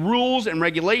to the rules and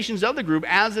regulations of the group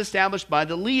as established by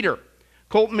the leader.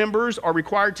 Cult members are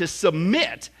required to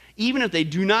submit even if they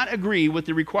do not agree with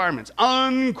the requirements.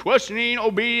 Unquestioning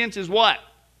obedience is what?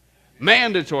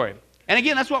 Mandatory. And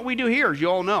again, that's what we do here, as you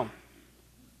all know.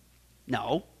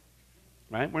 No,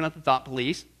 right? We're not the thought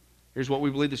police. Here's what we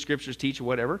believe the scriptures teach or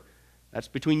whatever. That's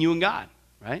between you and God,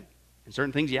 right? And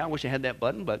certain things, yeah, I wish I had that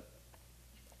button, but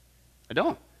I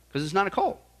don't because it's not a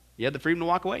cult. You had the freedom to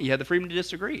walk away. You had the freedom to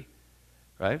disagree,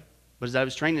 right? But as I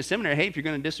was trained in seminary, hey, if you're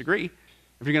going to disagree,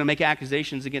 if you're going to make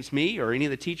accusations against me or any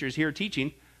of the teachers here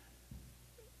teaching,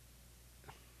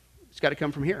 it's got to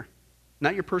come from here.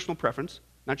 Not your personal preference,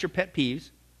 not your pet peeves,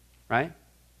 right?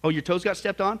 Oh, your toes got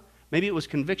stepped on? Maybe it was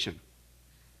conviction.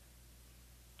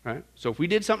 Right? So if we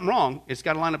did something wrong, it's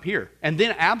got to line up here. And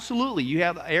then absolutely, you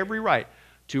have every right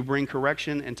to bring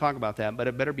correction and talk about that, but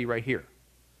it better be right here.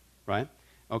 Right?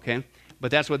 Okay?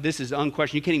 But that's what this is,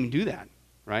 unquestioned. You can't even do that.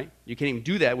 Right? You can't even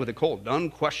do that with a cult.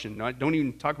 Unquestioned. Right? Don't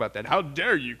even talk about that. How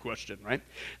dare you question, right?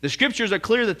 The scriptures are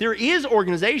clear that there is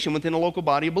organization within a local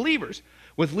body of believers,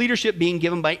 with leadership being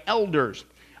given by elders.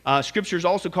 Scriptures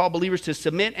also call believers to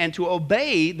submit and to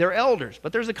obey their elders.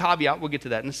 But there's a caveat. We'll get to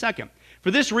that in a second. For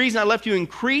this reason I left you in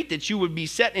Crete, that you would be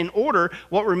set in order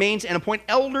what remains and appoint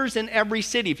elders in every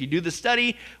city. If you do the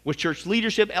study with church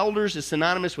leadership, elders is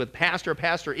synonymous with pastor. A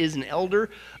pastor is an elder.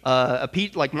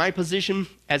 Like my position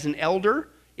as an elder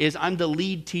is I'm the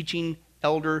lead teaching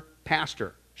elder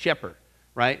pastor, shepherd,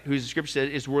 right? Whose the scripture says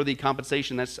is worthy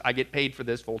compensation. I get paid for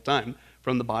this full time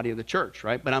from the body of the church,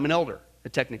 right? But I'm an elder.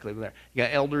 Technically there. You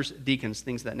got elders, deacons,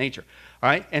 things of that nature. All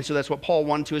right? And so that's what Paul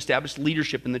wanted to establish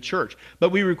leadership in the church. But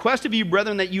we request of you,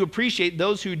 brethren, that you appreciate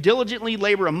those who diligently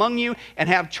labor among you and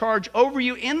have charge over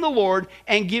you in the Lord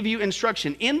and give you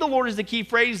instruction. In the Lord is the key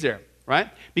phrase there, right?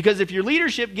 Because if your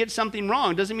leadership gets something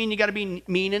wrong, doesn't mean you got to be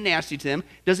mean and nasty to them.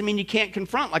 Doesn't mean you can't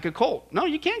confront like a colt. No,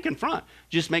 you can't confront.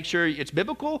 Just make sure it's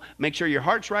biblical, make sure your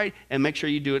heart's right, and make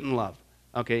sure you do it in love.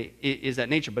 Okay, is that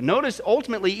nature. But notice,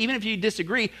 ultimately, even if you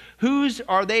disagree, whose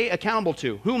are they accountable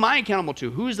to? Who am I accountable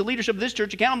to? Who is the leadership of this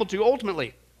church accountable to,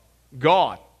 ultimately?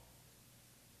 God.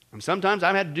 And sometimes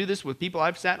I've had to do this with people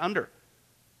I've sat under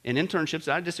in internships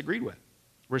that I disagreed with,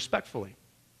 respectfully.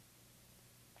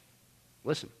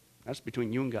 Listen, that's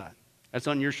between you and God. That's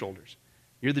on your shoulders.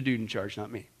 You're the dude in charge,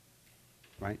 not me.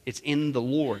 Right? It's in the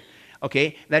Lord.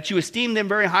 Okay, that you esteem them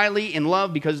very highly in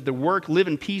love because of their work, live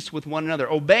in peace with one another.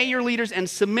 Obey your leaders and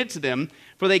submit to them,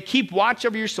 for they keep watch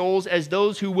over your souls as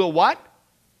those who will what?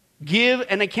 Give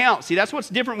an account. See, that's what's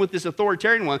different with this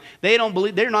authoritarian one. They don't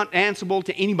believe, they're not answerable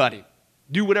to anybody.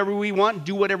 Do whatever we want,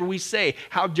 do whatever we say.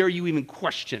 How dare you even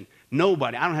question?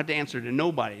 Nobody. I don't have to answer to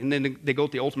nobody. And then they go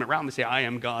to the ultimate route and they say, I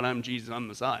am God, I'm Jesus, I'm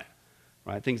Messiah.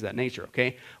 Right, things of that nature,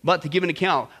 okay? But to give an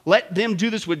account, let them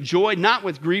do this with joy, not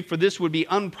with grief, for this would be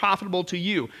unprofitable to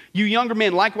you. You younger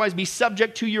men, likewise be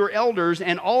subject to your elders,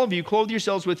 and all of you clothe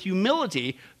yourselves with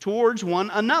humility towards one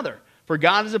another. For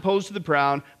God is opposed to the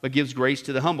proud, but gives grace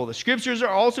to the humble. The scriptures are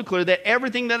also clear that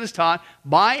everything that is taught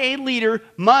by a leader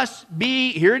must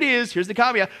be, here it is, here's the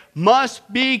caveat,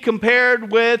 must be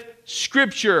compared with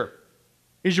Scripture.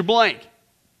 Here's your blank.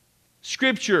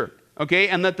 Scripture. Okay,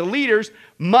 and that the leaders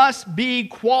must be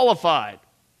qualified,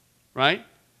 right?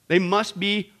 They must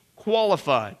be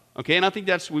qualified, okay? And I think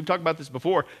we've talked about this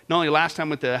before, not only last time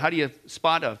with how do you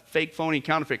spot a fake, phony,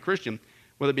 counterfeit Christian,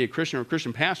 whether it be a Christian or a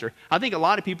Christian pastor. I think a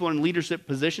lot of people are in leadership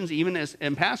positions, even as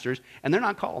pastors, and they're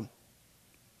not called.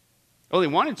 Oh, they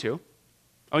wanted to.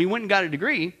 Oh, you went and got a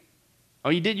degree. Oh,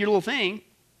 you did your little thing,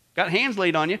 got hands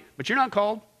laid on you, but you're not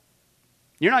called.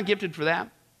 You're not gifted for that.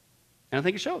 And I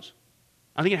think it shows.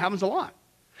 I think it happens a lot.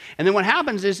 And then what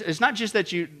happens is it's not just that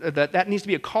that needs to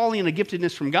be a calling and a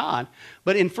giftedness from God,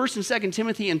 but in 1st and 2nd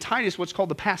Timothy and Titus, what's called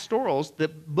the pastorals, the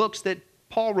books that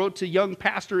Paul wrote to young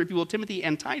pastor, if you will, Timothy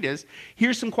and Titus,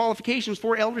 here's some qualifications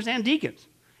for elders and deacons.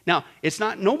 Now, it's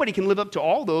not, nobody can live up to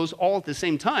all those all at the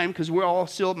same time, because we're all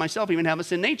still, myself even have a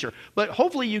sin nature. But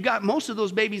hopefully you got most of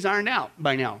those babies ironed out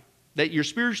by now, that you're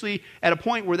spiritually at a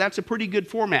point where that's a pretty good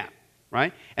format.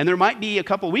 Right? And there might be a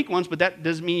couple weak ones, but that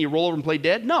doesn't mean you roll over and play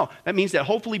dead. No, that means that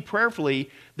hopefully, prayerfully,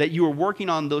 that you are working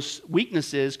on those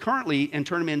weaknesses currently and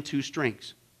turn them into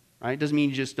strengths. Right? It doesn't mean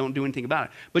you just don't do anything about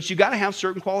it. But you got to have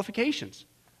certain qualifications,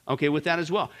 okay, with that as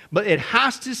well. But it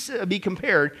has to be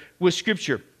compared with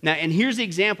Scripture. Now, and here's the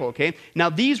example, okay? Now,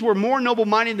 these were more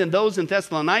noble-minded than those in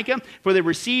Thessalonica, for they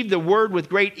received the word with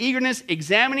great eagerness,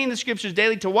 examining the Scriptures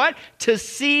daily to what? To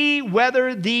see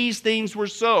whether these things were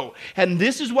so. And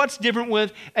this is what's different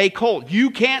with a cult. You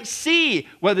can't see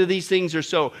whether these things are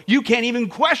so. You can't even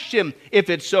question if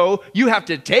it's so. You have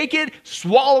to take it,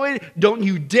 swallow it. Don't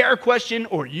you dare question,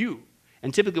 or you.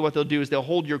 And typically what they'll do is they'll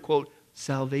hold your, quote,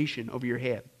 salvation over your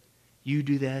head. You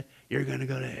do that, you're going to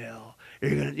go to hell.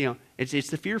 You're going to, it's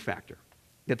the fear factor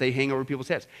that they hang over people's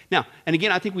heads. Now, and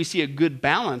again, I think we see a good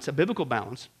balance, a biblical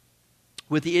balance,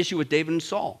 with the issue with David and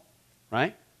Saul,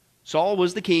 right? Saul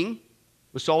was the king.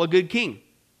 Was Saul a good king?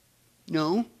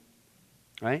 No,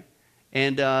 right?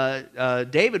 And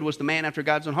David was the man after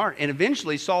God's own heart. And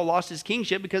eventually, Saul lost his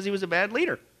kingship because he was a bad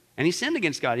leader. And he sinned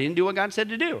against God. He didn't do what God said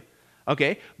to do.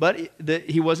 Okay, but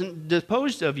he wasn't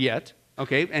disposed of yet.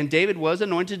 Okay, and David was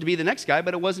anointed to be the next guy,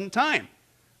 but it wasn't time,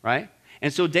 right?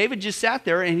 And so David just sat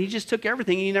there and he just took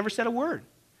everything and he never said a word.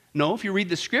 No, if you read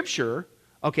the scripture,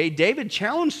 okay, David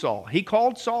challenged Saul. He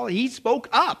called Saul, he spoke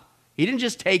up. He didn't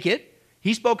just take it.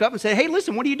 He spoke up and said, hey,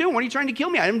 listen, what are you doing? What are you trying to kill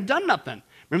me? I haven't done nothing.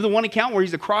 Remember the one account where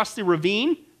he's across the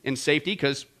ravine in safety,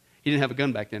 because he didn't have a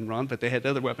gun back then, Ron, but they had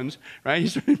other weapons,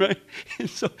 right? Right? And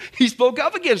so he spoke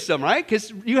up against them, right?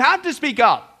 Because you have to speak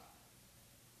up.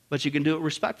 But you can do it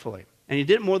respectfully. And he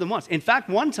did it more than once. In fact,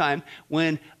 one time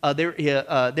when they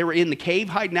were in the cave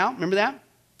hiding out, remember that?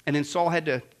 And then Saul had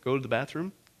to go to the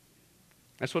bathroom.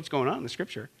 That's what's going on in the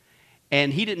scripture.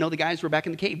 And he didn't know the guys were back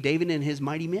in the cave, David and his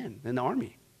mighty men in the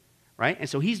army, right? And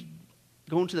so he's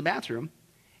going to the bathroom,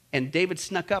 and David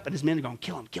snuck up, and his men are going,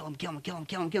 kill him, kill him, kill him, kill him,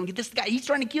 kill him, kill him. This guy, he's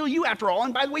trying to kill you after all,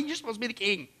 and by the way, you're supposed to be the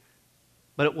king.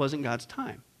 But it wasn't God's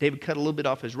time. David cut a little bit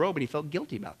off his robe, and he felt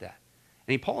guilty about that.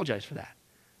 And he apologized for that,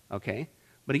 okay?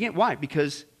 But again, why?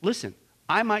 Because, listen,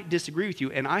 I might disagree with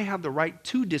you, and I have the right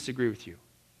to disagree with you.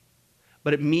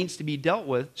 But it means to be dealt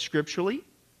with scripturally,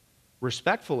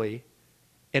 respectfully,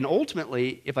 and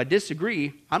ultimately, if I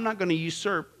disagree, I'm not going to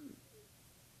usurp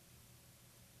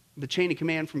the chain of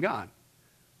command from God.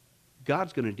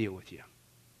 God's going to deal with you.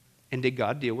 And did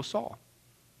God deal with Saul?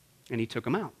 And he took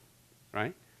him out,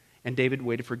 right? And David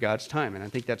waited for God's time. And I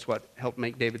think that's what helped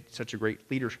make David such a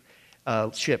great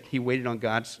leadership. He waited on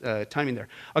God's timing there.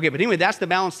 Okay, but anyway, that's the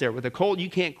balance there. With a colt, you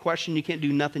can't question, you can't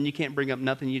do nothing, you can't bring up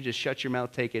nothing, you just shut your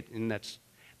mouth, take it, and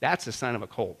that's a sign of a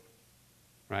colt,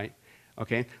 right?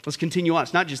 Okay, let's continue on.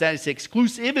 It's not just that, it's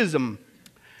exclusivism.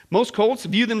 Most cults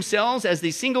view themselves as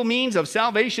the single means of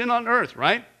salvation on earth,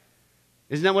 right?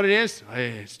 Isn't that what it is?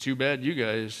 Hey, it's too bad you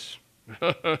guys.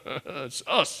 It's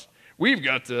us. We've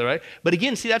got to, right? But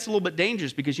again, see, that's a little bit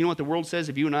dangerous because you know what the world says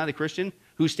if you and I, the Christian,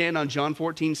 who stand on John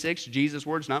 14:6, Jesus'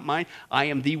 words, not mine. I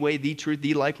am the way, the truth,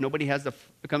 the life. Nobody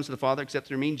comes to the Father except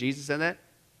through me. Jesus said that.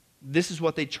 This is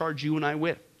what they charge you and I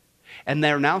with. And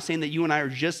they're now saying that you and I are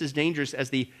just as dangerous as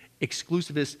the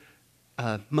exclusivist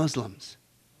Muslims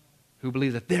who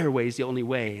believe that their way is the only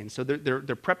way. And so they're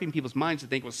prepping people's minds to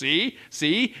think, well,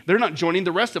 see, they're not joining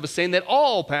the rest of us saying that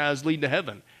all paths lead to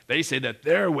heaven. They say that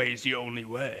their way is the only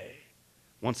way.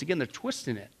 Once again, they're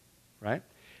twisting it, right?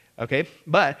 Okay,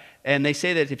 and they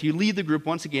say that if you leave the group,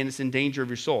 once again, it's in danger of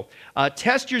your soul.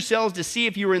 Test yourselves to see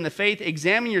if you are in the faith.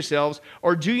 Examine yourselves,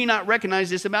 or do you not recognize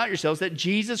this about yourselves, that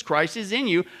Jesus Christ is in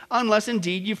you, unless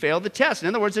indeed you fail the test. In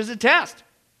other words, there's a test.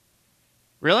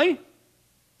 Really?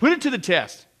 Put it to the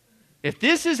test. If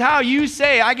this is how you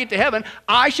say I get to heaven,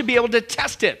 I should be able to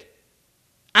test it.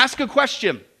 Ask a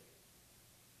question.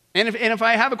 And if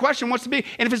I have a question, what's the big?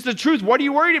 And if it's the truth, what are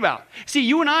you worried about? See,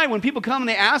 you and I, when people come and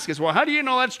they ask us, well, how do you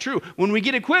know that's true? When we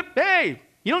get equipped, hey,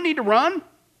 you don't need to run.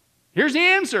 Here's the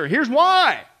answer. Here's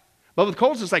why. But with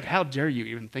cults, it's like, how dare you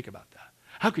even think about that?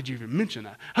 How could you even mention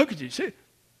that? How could you say it?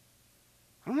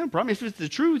 I don't have a problem. If it's the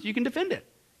truth, you can defend it.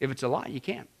 If it's a lie, you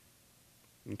can't.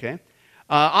 Okay?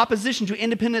 Opposition to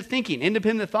independent thinking.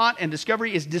 Independent thought and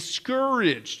discovery is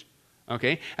discouraged.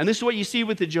 Okay? And this is what you see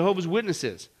with the Jehovah's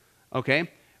Witnesses.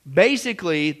 Okay?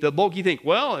 Basically, the bulk you think,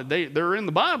 well, they're in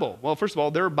the Bible. Well, first of all,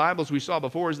 their Bibles we saw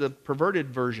before is the perverted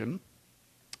version,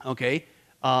 okay?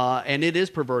 And it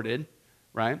is perverted,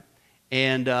 right?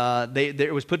 And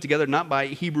it was put together not by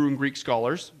Hebrew and Greek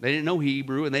scholars. They didn't know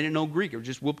Hebrew and they didn't know Greek. It was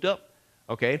just whooped up,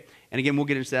 okay? And again, we'll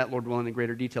get into that, Lord willing, in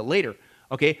greater detail later.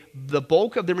 Okay, the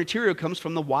bulk of their material comes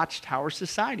from the Watchtower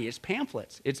Society. It's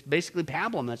pamphlets. It's basically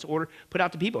pablum that's put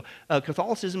out to people.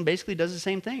 Catholicism basically does the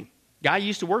same thing. Guy I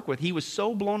used to work with, he was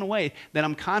so blown away that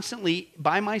I'm constantly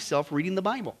by myself reading the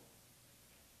Bible.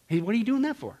 Hey, what are you doing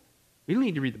that for? We don't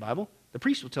need to read the Bible. The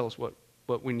priest will tell us what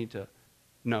we need to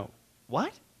know.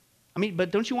 What? I mean,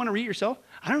 but don't you want to read it yourself?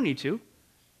 I don't need to. And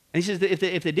he says that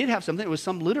if they did have something, it was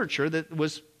some literature that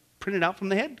was printed out from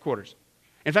the headquarters.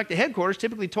 In fact, the headquarters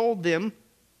typically told them,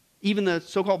 even the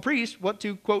so-called priests, what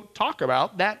to, quote, talk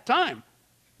about that time.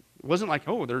 It wasn't like,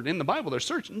 oh, they're in the Bible, they're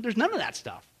searching. There's none of that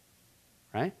stuff,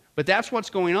 right? But that's what's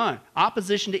going on.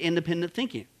 Opposition to independent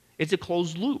thinking. It's a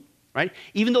closed loop, right?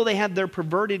 Even though they have their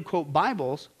perverted, quote,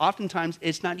 Bibles, oftentimes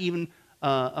it's not even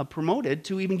promoted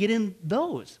to even get in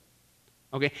those.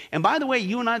 Okay? And by the way,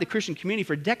 you and I, the Christian community,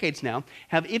 for decades now,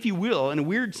 have, if you will, in a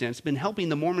weird sense, been helping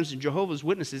the Mormons and Jehovah's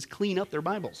Witnesses clean up their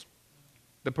Bibles.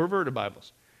 The perverted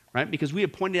Bibles, right? Because we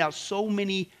have pointed out so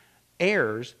many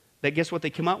errors that guess what they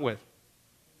come up with?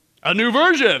 A new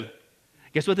version.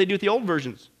 Guess what they do with the old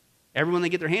versions? Everyone they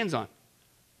get their hands on,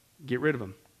 get rid of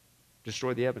them,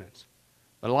 destroy the evidence.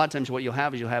 But a lot of times what you'll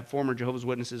have former Jehovah's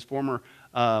Witnesses, former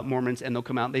Mormons, and they'll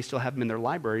come out and they still have them in their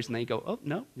libraries, and they go, oh,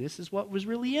 no, this is what was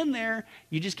really in there.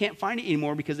 You just can't find it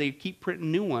anymore because they keep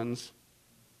printing new ones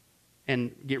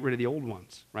and get rid of the old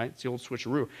ones, right? It's the old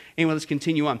switcheroo. Anyway, let's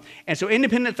continue on. And so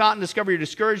independent thought and discovery are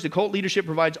discouraged. The cult leadership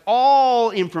provides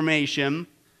all information.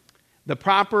 The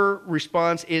proper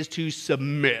response is to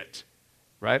submit,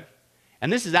 right?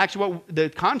 And this is actually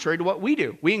the contrary to what we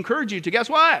do. We encourage you to, guess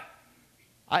what?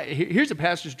 Here's a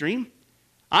pastor's dream.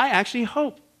 I actually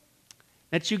hope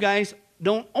that you guys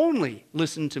don't only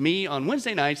listen to me on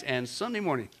Wednesday nights and Sunday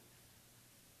mornings.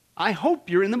 I hope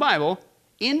you're in the Bible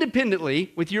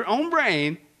independently with your own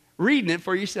brain, reading it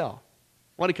for yourself.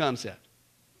 What a concept.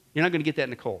 You're not going to get that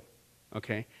in a cult,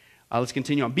 okay? Let's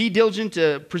continue on. Be diligent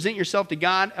to present yourself to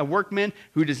God, a workman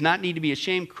who does not need to be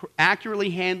ashamed, accurately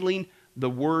handling the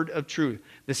word of truth.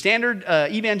 The standard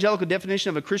evangelical definition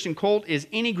of a Christian cult is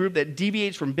any group that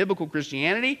deviates from biblical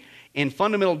Christianity and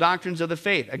fundamental doctrines of the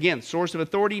faith. Again, source of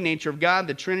authority, nature of God,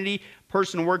 the Trinity,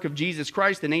 person and work of Jesus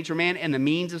Christ, the nature of man, and the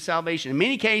means of salvation. In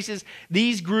many cases,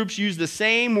 these groups use the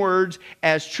same words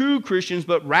as true Christians,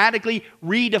 but radically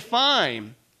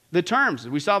redefine the terms. As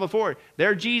we saw before,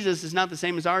 their Jesus is not the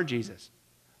same as our Jesus.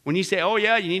 When you say, oh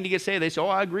yeah, you need to get saved, they say, oh,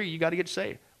 I agree, you got to get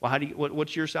saved. Well,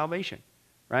 what's your salvation?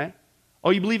 Right? Oh,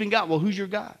 you believe in God. Well, who's your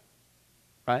God?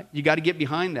 Right? You got to get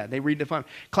behind that. They redefine.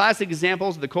 Classic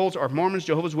examples of the cults are Mormons,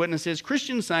 Jehovah's Witnesses,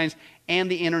 Christian Science, and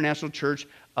the International Church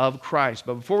of Christ.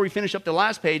 But before we finish up the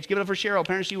last page, give it up for Cheryl.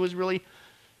 Apparently she was really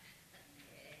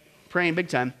praying big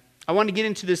time. I want to get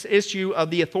into this issue of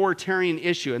the authoritarian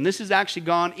issue. And this has actually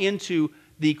gone into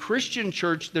the Christian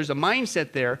church. There's a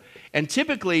mindset there. And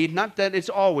typically, not that it's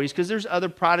always, because there's other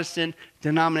Protestant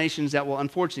denominations that will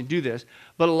unfortunately do this,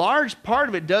 but a large part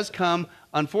of it does come,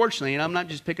 unfortunately, and I'm not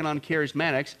just picking on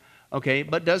charismatics, okay,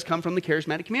 but does come from the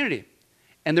charismatic community.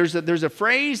 And there's a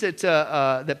phrase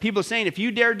that people are saying, if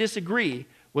you dare disagree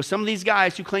with some of these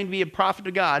guys who claim to be a prophet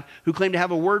of God, who claim to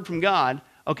have a word from God,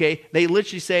 okay, they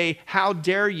literally say, how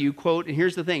dare you, quote, and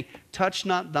here's the thing, touch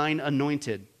not thine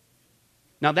anointed.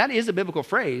 Now, that is a biblical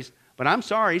phrase, but I'm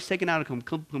sorry, it's taken out of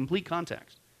complete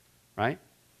context, right?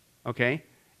 Okay?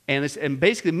 And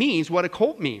basically means what a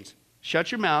cult means.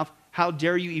 Shut your mouth. How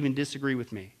dare you even disagree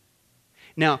with me?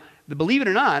 Now, believe it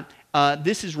or not,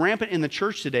 this is rampant in the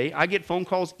church today. I get phone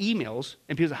calls, emails,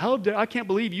 and people say, I can't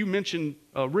believe you mentioned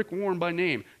Rick Warren by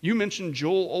name. You mentioned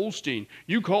Joel Osteen.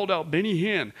 You called out Benny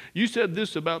Hinn. You said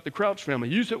this about the Crouch family.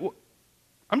 You said, well,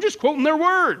 I'm just quoting their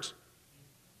words.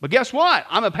 But guess what?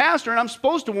 I'm a pastor, and I'm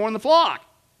supposed to warn the flock.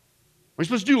 What are you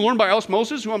supposed to do, learn by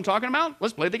osmosis who I'm talking about?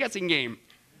 Let's play the guessing game.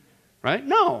 Right?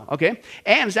 No. Okay?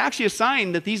 And it's actually a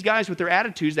sign that these guys with their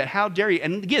attitudes, that how dare you.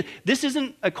 And again, this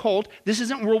isn't a cult. This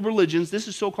isn't world religions. This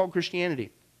is so-called Christianity.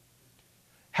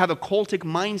 Have a cultic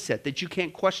mindset that you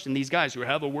can't question these guys who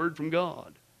have a word from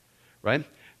God. Right?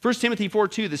 1 Timothy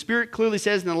 4:2, the Spirit clearly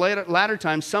says in the latter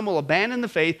times, some will abandon the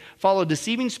faith, follow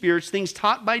deceiving spirits, things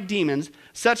taught by demons.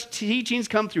 Such teachings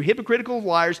come through hypocritical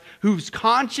liars whose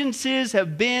consciences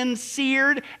have been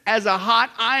seared as a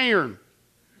hot iron.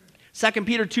 2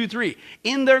 Peter 2:3,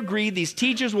 in their greed, these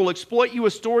teachers will exploit you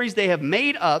with stories they have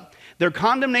made up. Their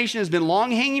condemnation has been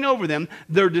long hanging over them.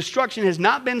 Their destruction has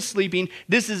not been sleeping.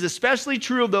 This is especially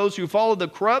true of those who follow the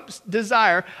corrupt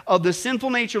desire of the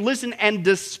sinful nature, listen, and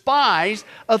despise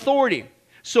authority.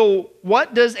 So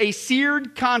what does a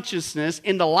seared consciousness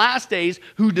in the last days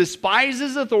who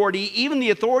despises authority, even the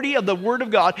authority of the Word of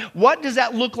God, what does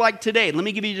that look like today? Let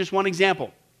me give you just one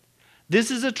example. This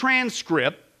is a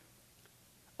transcript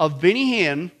of Benny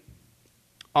Hinn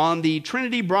on the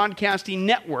Trinity Broadcasting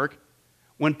Network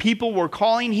when people were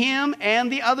calling him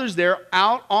and the others there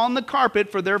out on the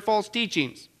carpet for their false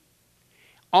teachings.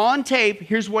 On tape,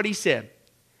 here's what he said.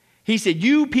 He said,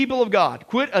 you people of God,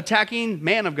 quit attacking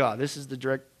man of God. This is the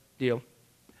direct deal.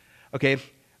 Okay,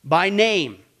 by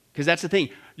name, because that's the thing.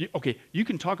 You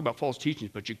can talk about false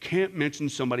teachings, but you can't mention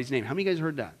somebody's name. How many of you guys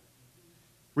heard that?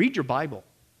 Read your Bible.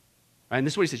 Right? And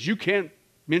this is what he says. You can't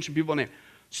mention people's name.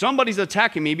 Somebody's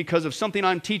attacking me because of something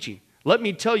I'm teaching. Let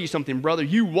me tell you something, brother.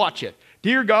 You watch it.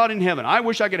 Dear God in heaven, I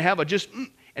wish I could have and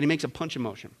he makes a punch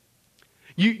emotion.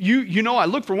 You know, I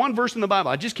look for one verse in the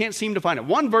Bible. I just can't seem to find it.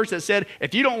 One verse that said,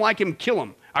 if you don't like him, kill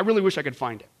him. I really wish I could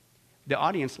find it. The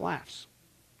audience laughs.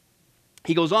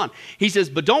 He goes on. He says,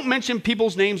 but don't mention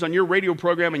people's names on your radio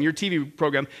program and your TV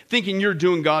program thinking you're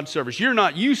doing God's service. You're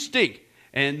not. You stink.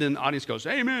 And then the audience goes,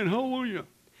 amen, hallelujah.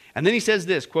 And then he says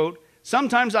this, quote,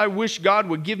 sometimes I wish God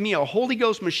would give me a Holy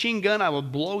Ghost machine gun. I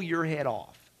would blow your head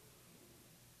off.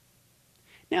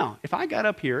 Now, if I got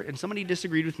up here and somebody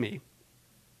disagreed with me,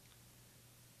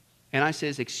 and I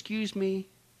says, excuse me,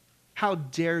 how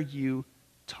dare you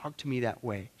talk to me that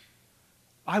way?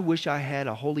 I wish I had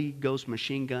a Holy Ghost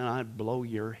machine gun. I'd blow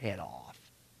your head off.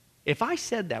 If I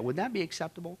said that, would that be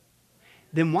acceptable?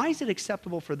 Then why is it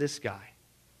acceptable for this guy?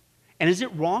 And is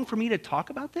it wrong for me to talk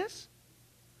about this?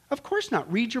 Of course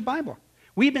not. Read your Bible.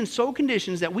 We've been so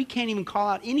conditioned that we can't even call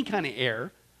out any kind of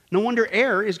error. No wonder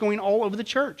error is going all over the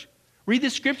church. Read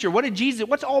the scripture. What did Jesus,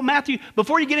 what's all Matthew,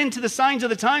 before you get into the signs of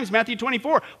the times, Matthew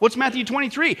 24, what's Matthew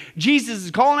 23? Jesus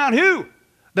is calling out who?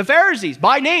 The Pharisees,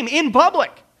 by name, in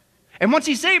public. And what's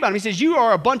he say about them? He says, you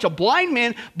are a bunch of blind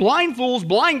men, blind fools,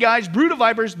 blind guys, brood of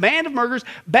vipers, band of murderers,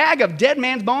 bag of dead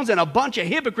man's bones, and a bunch of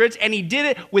hypocrites. And he did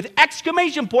it with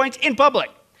exclamation points in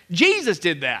public. Jesus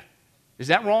did that. Is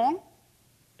that wrong?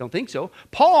 Don't think so.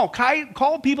 Paul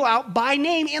called people out by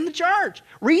name in the church.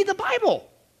 Read the Bible.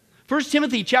 1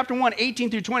 Timothy chapter 1, 18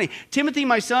 through 20. Timothy,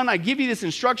 my son, I give you this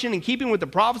instruction in keeping with the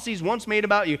prophecies once made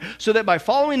about you, so that by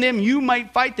following them you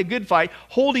might fight the good fight,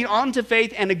 holding on to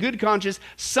faith and a good conscience.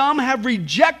 Some have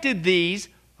rejected these.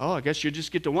 Oh, I guess you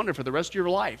just get to wonder for the rest of your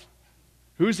life.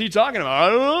 Who's he talking about? I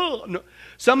don't know. No.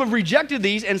 Some have rejected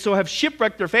these and so have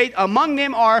shipwrecked their faith. Among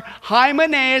them are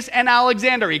Hymenaeus and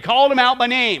Alexander. He called them out by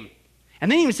name.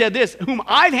 And then he even said this, whom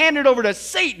I've handed over to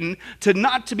Satan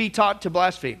to be taught to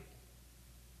blaspheme.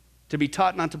 To be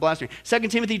taught not to blaspheme. 2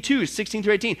 Timothy 2, 16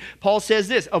 through 18. Paul says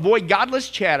this, avoid godless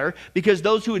chatter, because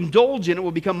those who indulge in it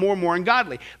will become more and more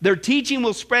ungodly. Their teaching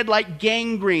will spread like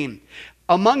gangrene.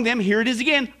 Among them, here it is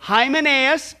again,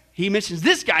 Hymenaeus. He mentions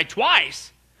this guy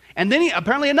twice. And then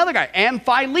apparently another guy, and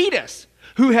Philetus,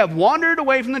 who have wandered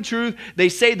away from the truth. They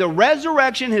say the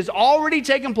resurrection has already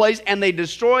taken place, and they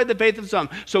destroy the faith of some.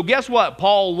 So guess what?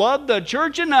 Paul loved the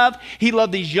church enough. He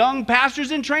loved these young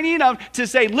pastors in training enough to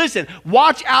say, listen,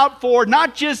 watch out for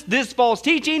not just this false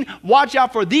teaching. Watch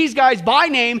out for these guys by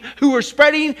name who are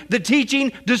spreading the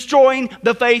teaching, destroying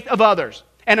the faith of others,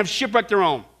 and have shipwrecked their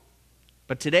own.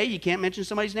 But today you can't mention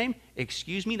somebody's name?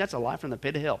 Excuse me, that's a lie from the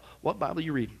pit of hell. What Bible are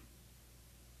you reading?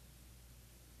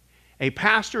 A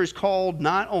pastor is called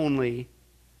not only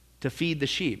to feed the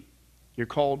sheep, you're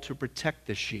called to protect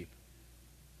the sheep.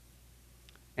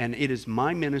 And it is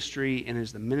my ministry, and it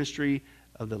is the ministry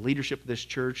of the leadership of this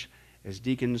church, as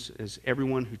deacons, as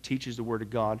everyone who teaches the Word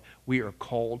of God, we are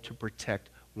called to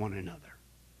protect one another.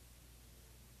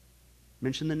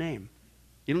 Mention the name.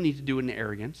 You don't need to do it in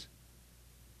arrogance,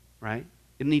 right?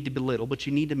 You don't need to belittle, but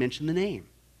you need to mention the name.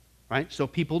 Right? So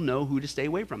people know who to stay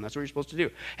away from. That's what you're supposed to do.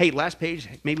 Hey, last page,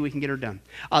 maybe we can get her done.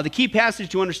 The key passage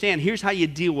to understand, here's how you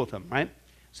deal with them, right?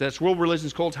 So that's world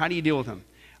religions, cults. How do you deal with them?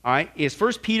 All right, is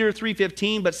 1 Peter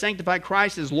 3:15, but sanctify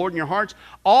Christ as Lord in your hearts,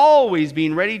 always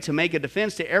being ready to make a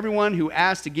defense to everyone who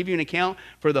asks to give you an account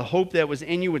for the hope that was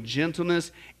in you with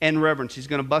gentleness and reverence. He's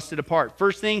going to bust it apart.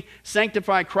 First thing,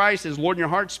 sanctify Christ as Lord in your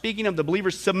heart. Speaking of the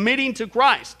believers submitting to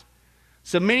Christ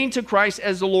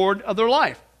as the Lord of their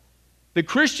life. The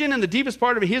Christian in the deepest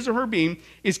part of his or her being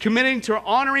is committing to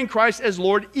honoring Christ as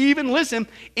Lord, even, listen,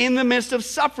 in the midst of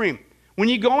suffering. When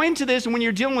you go into this and when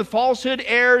you're dealing with falsehood,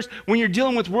 errors, when you're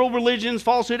dealing with world religions,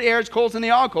 falsehood, errors, cults, and the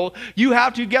occult, you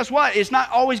have to, guess what? It's not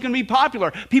always going to be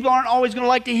popular. People aren't always going to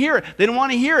like to hear it. They don't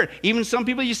want to hear it. Even some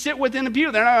people you sit with in the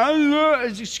pew, they're not,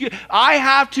 I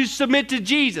have to submit to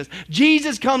Jesus.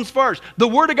 Jesus comes first. The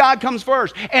Word of God comes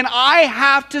first. And I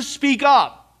have to speak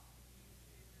up.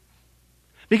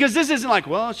 Because this isn't like,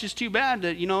 well, it's just too bad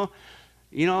that, you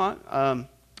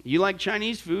like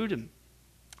Chinese food and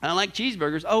I like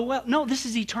cheeseburgers. Oh, well, no, this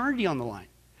is eternity on the line.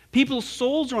 People's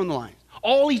souls are on the line.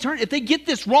 All eternity. If they get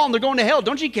this wrong, they're going to hell.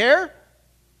 Don't you care?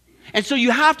 And so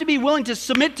you have to be willing to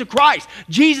submit to Christ.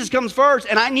 Jesus comes first,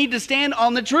 and I need to stand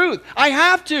on the truth. I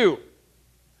have to.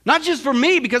 Not just for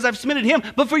me because I've submitted to Him,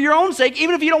 but for your own sake,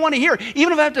 even if you don't want to hear it.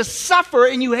 Even if I have to suffer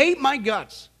and you hate my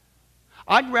guts.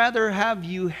 I'd rather have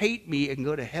you hate me and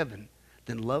go to heaven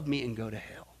than love me and go to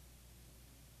hell.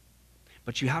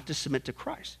 But you have to submit to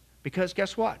Christ. Because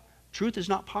guess what? Truth is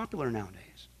not popular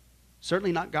nowadays.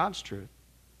 Certainly not God's truth.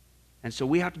 And so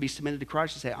we have to be submitted to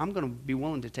Christ and say, I'm going to be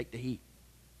willing to take the heat.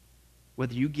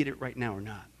 Whether you get it right now or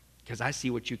not. Because I see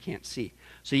what you can't see.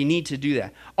 So you need to do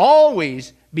that.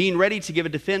 Always being ready to give a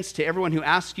defense to everyone who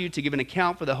asks you to give an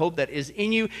account for the hope that is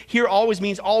in you. Here always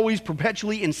means always,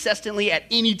 perpetually, incessantly, at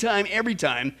any time, every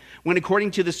time, when according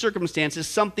to the circumstances,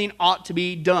 something ought to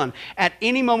be done. At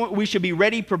any moment, we should be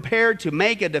ready, prepared to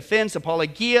make a defense,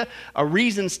 apologia, a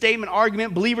reasoned statement,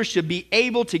 argument. Believers should be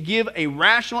able to give a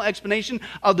rational explanation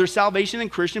of their salvation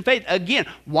and Christian faith. Again,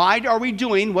 why are we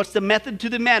doing, what's the method to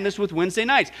the madness with Wednesday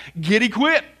nights? Get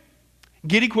equipped.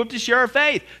 Get equipped to share our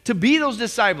faith, to be those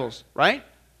disciples, right?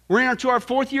 We're into our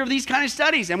fourth year of these kind of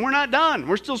studies, and we're not done.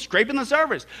 We're still scraping the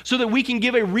surface so that we can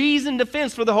give a reasoned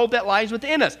defense for the hope that lies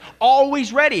within us.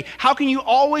 Always ready. How can you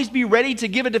always be ready to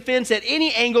give a defense at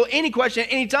any angle, any question, at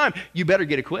any time? You better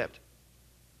get equipped.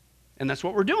 And that's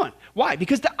what we're doing. Why?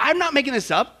 Because I'm not making this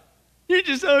up. You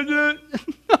just always.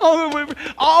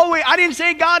 I didn't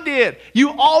say God did.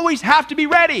 You always have to be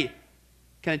ready.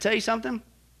 Can I tell you something?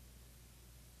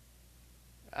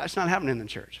 That's not happening in the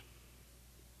church.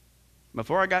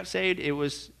 Before I got saved, it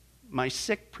was my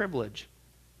sick privilege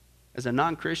as a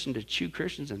non-Christian to chew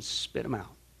Christians and spit them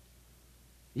out.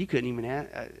 You couldn't even ask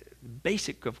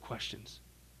basic of questions.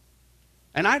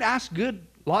 And I'd ask good,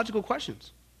 logical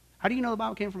questions. How do you know the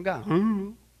Bible came from God? I don't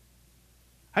know.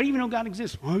 How do you even know God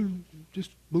exists? I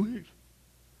just believe.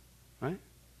 Right?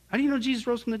 How do you know Jesus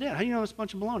rose from the dead? How do you know it's a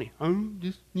bunch of baloney?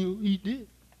 He did.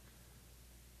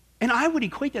 And I would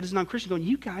equate that as a non-Christian going,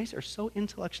 you guys are so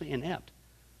intellectually inept.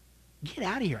 Get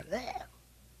out of here.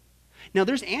 Now,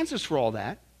 there's answers for all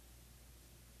that,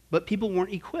 but people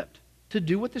weren't equipped to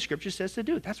do what the Scripture says to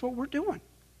do. That's what we're doing.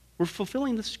 We're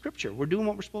fulfilling the Scripture. We're doing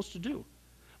what we're supposed to do.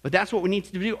 But that's what we need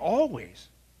to do always.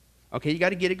 Okay, you got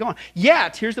to get it going.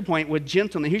 Yet, here's the point with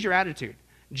gentleness. Here's your attitude.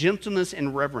 Gentleness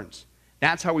and reverence.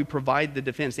 That's how we provide the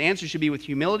defense. The answer should be with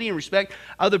humility and respect.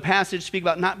 Other passages speak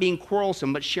about not being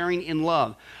quarrelsome, but sharing in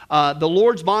love. The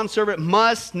Lord's bondservant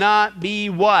must not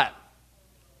be what?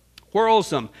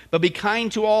 Quarrelsome, but be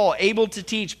kind to all, able to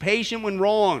teach, patient when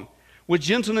wrong, with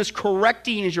gentleness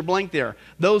correcting, is your blank there,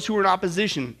 those who are in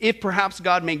opposition, if perhaps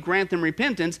God may grant them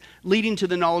repentance, leading to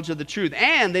the knowledge of the truth,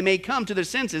 and they may come to their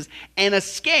senses and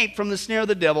escape from the snare of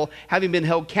the devil, having been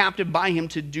held captive by him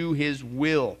to do his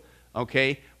will.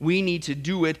 Okay, we need to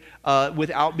do it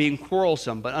without being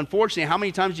quarrelsome. But unfortunately, how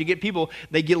many times do you get people,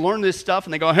 they learn this stuff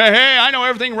and they go, hey, I know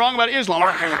everything wrong about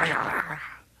Islam.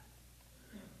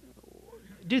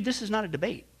 Dude, this is not a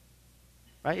debate.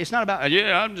 Right? It's not about,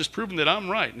 I'm just proving that I'm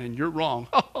right and you're wrong.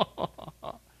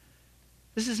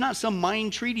 This is not some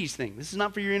mind treatise thing. This is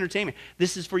not for your entertainment.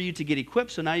 This is for you to get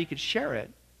equipped so now you can share it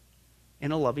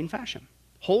in a loving fashion.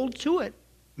 Hold to it.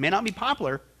 May not be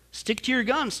popular. Stick to your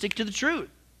guns. Stick to the truth.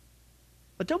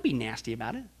 But don't be nasty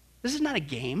about it. This is not a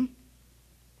game,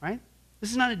 right?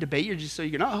 This is not a debate. You're just so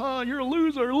you can, you're a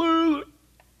loser.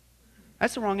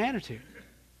 That's the wrong attitude,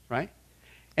 right?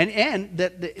 And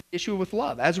the issue with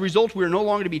love. As a result, we are no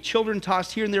longer to be children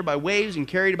tossed here and there by waves and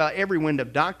carried about every wind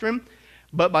of doctrine,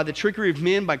 but by the trickery of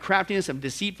men, by craftiness of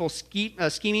deceitful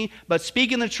scheming, but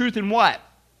speaking the truth in what?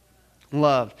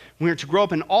 Love. We are to grow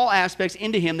up in all aspects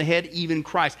into him, the head, even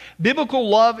Christ. Biblical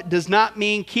love does not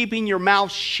mean keeping your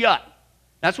mouth shut.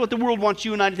 That's what the world wants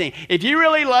you and I to think. If you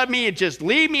really love me, just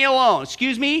leave me alone.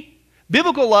 Excuse me?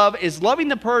 Biblical love is loving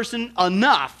the person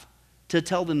enough to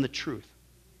tell them the truth.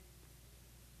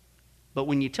 But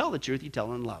when you tell the truth, you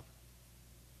tell in love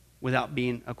without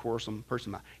being a quarrelsome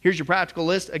person. Here's your practical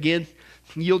list. Again,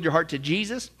 yield your heart to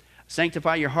Jesus.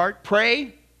 Sanctify your heart.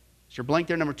 Pray. It's your blank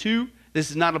there, number 2.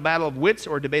 This is not a battle of wits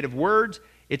or a debate of words.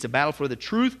 It's a battle for the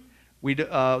truth.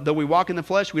 Though we walk in the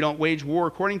flesh, we don't wage war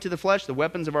according to the flesh. The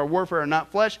weapons of our warfare are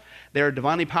not flesh. They are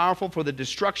divinely powerful for the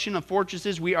destruction of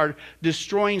fortresses. We are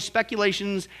destroying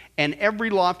speculations and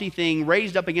every lofty thing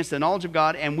raised up against the knowledge of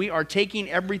God, and we are taking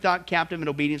every thought captive in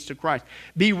obedience to Christ.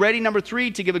 Be ready, number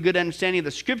 3, to give a good understanding of the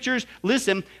Scriptures.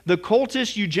 Listen, the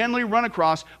cultists you generally run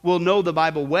across will know the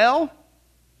Bible well,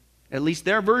 at least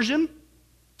their version.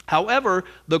 However,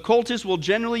 the cultists will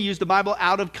generally use the Bible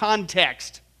out of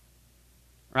context.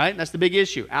 Right? That's the big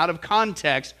issue. Out of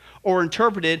context or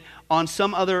interpreted on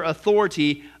some other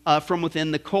authority from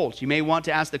within the cult. You may want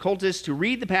to ask the cultists to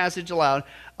read the passage aloud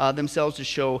themselves to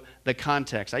show the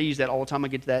context. I use that all the time. I'll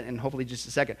get to that in hopefully just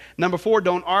a second. Number 4,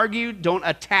 don't argue. Don't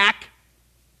attack.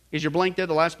 Is your blank there,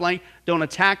 the last blank? Don't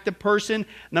attack the person.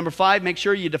 Number 5, make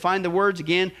sure you define the words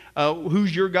again.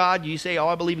 Who's your God? You say,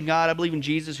 I believe in God. I believe in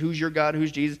Jesus. Who's your God?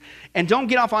 Who's Jesus? And don't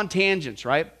get off on tangents,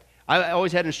 right? I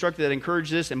always had an instructor that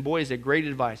encouraged this, and boy, is it great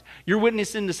advice. You're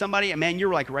witnessing to somebody, and man,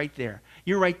 you're like right there.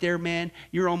 You're right there, man.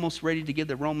 You're almost ready to give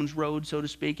the Romans road, so to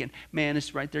speak, and man,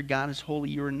 it's right there. God is holy.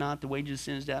 You are not. The wages of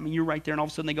sin is death. I mean, you're right there, and all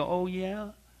of a sudden they go, oh,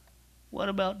 yeah? What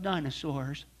about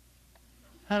dinosaurs?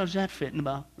 How does that fit in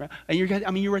about? Right? And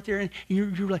you're right there, and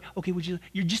you're like, okay,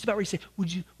 you're just about ready to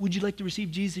say, would you like to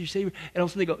receive Jesus as your Savior? And all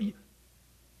of a sudden they go,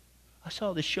 I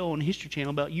saw this show on the History Channel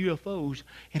about UFOs,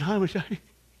 and I was...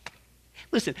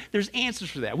 Listen, there's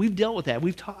answers for that. We've dealt with that.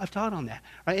 I've taught on that.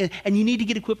 Right? And you need to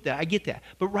get equipped with that. I get that.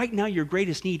 But right now, your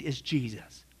greatest need is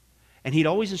Jesus. And he'd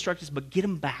always instruct us, but get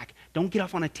him back. Don't get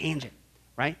off on a tangent.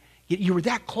 Right? You were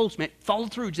that close, man. Follow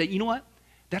through. Say, you know what?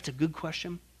 That's a good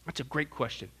question. That's a great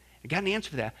question. I got an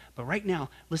answer for that. But right now,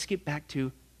 let's get back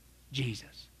to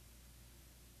Jesus.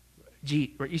 You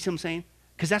see what I'm saying?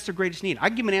 Because that's their greatest need. I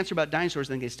can give them an answer about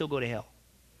dinosaurs, and they still go to hell.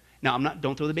 Now,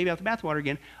 don't throw the baby out the bathwater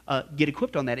again. Get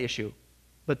equipped on that issue.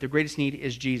 But the greatest need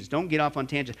is Jesus. Don't get off on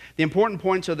tangents. The important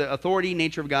points are the authority,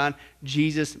 nature of God,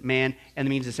 Jesus, man, and the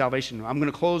means of salvation. I'm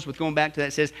going to close with going back to that.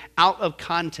 It says, out of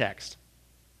context.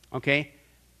 Okay?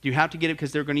 Do you have to get it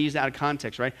because they're going to use it out of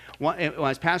context, right? When I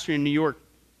was pastoring in New York,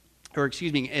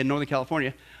 in Northern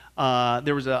California,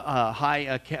 there was a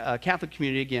high Catholic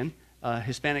community again,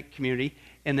 Hispanic community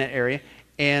in that area.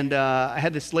 And I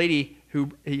had this lady who,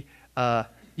 you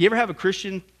ever have a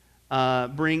Christian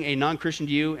bring a non-Christian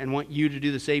to you and want you to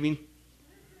do the saving?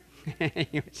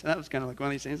 So that was kind of like one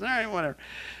of these things. All right, whatever.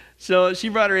 So she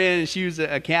brought her in, and she was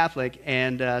a Catholic,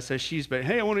 and so she's, but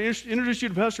hey, I want to introduce you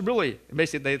to Pastor Billy. And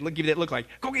basically, they give you that look like,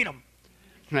 go get him,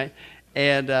 right?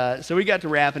 And so we got to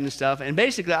rapping and stuff, and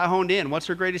basically I honed in. What's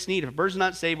her greatest need? If a person's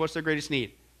not saved, what's their greatest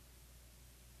need?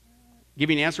 give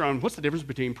you an answer on what's the difference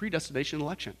between predestination and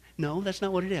election. No, that's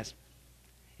not what it is.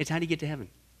 It's how do you get to heaven,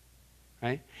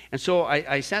 right? And so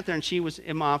I sat there, and she was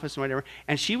in my office and whatever,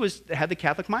 and she had the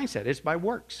Catholic mindset. It's by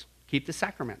works. Keep the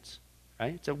sacraments,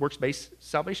 right? It's a works-based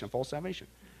salvation, a false salvation.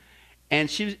 And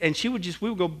we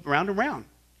would go round and round.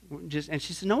 And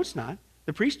she said, no, it's not.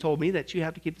 The priest told me that you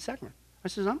have to keep the sacrament. I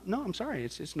said, no, I'm sorry.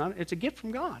 It's not. It's a gift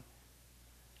from God.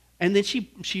 And then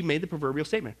she made the proverbial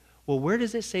statement. Well, where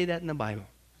does it say that in the Bible?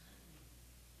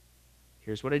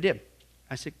 Here's what I did.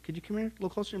 I said, could you come here a little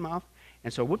closer to your mouth?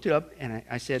 And so I whipped it up, and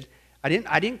I said, I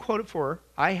didn't quote it for her.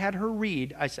 I had her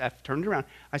read. I turned it around.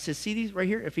 I said, see these right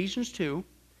here, Ephesians 2,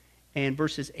 and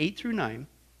verses 8 through 9.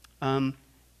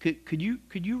 Could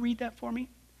you read that for me?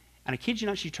 And I kid you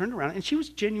not, she turned around, and she was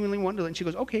genuinely wanting to, and she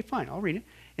goes, okay, fine, I'll read it.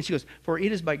 And she goes, for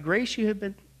it is by grace you have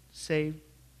been saved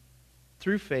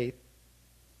through faith.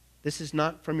 This is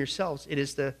not from yourselves. It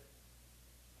is the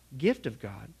gift of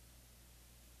God,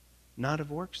 not of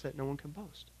works that no one can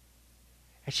boast.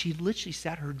 And she literally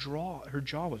sat, her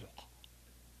jaw was,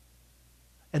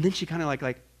 and then she kind of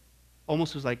like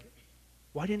almost was like,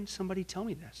 why didn't somebody tell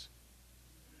me this?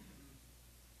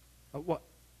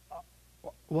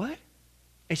 What?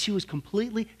 And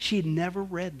she had never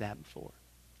read that before.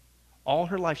 All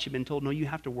her life she'd been told, no, you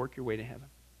have to work your way to heaven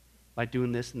by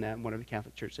doing this and that and whatever the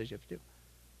Catholic Church says you have to do.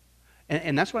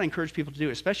 And that's what I encourage people to do,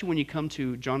 especially when you come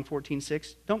to John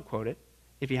 14:6. Don't quote it.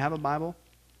 If you have a Bible,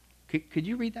 could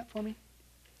you read that for me?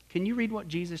 Can you read what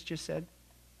Jesus just said?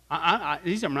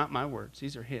 These are not my words.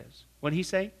 These are his. What did he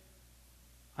say?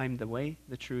 I'm the way,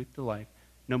 the truth, the life.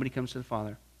 Nobody comes to the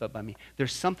Father but by me.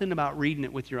 There's something about reading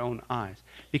it with your own eyes.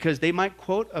 Because they might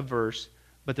quote a verse,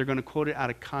 but they're going to quote it out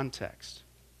of context.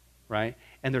 Right?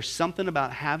 And there's something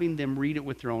about having them read it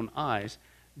with their own eyes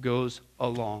goes a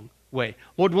long way.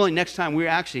 Lord willing, next time we're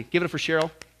actually, give it up for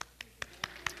Cheryl.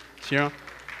 Cheryl.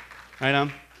 Right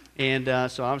on.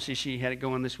 And so obviously she had it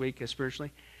going this week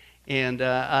spiritually. And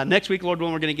next week, Lord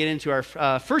willing, we're going to get into our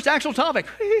first actual topic,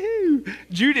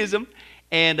 Judaism.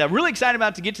 And really excited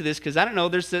about to get to this because, I don't know,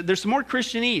 there's some more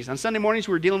Christianese. On Sunday mornings,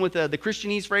 we're dealing with the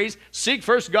Christianese phrase, seek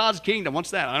first God's kingdom.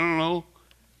 What's that? I don't know.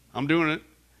 I'm doing it.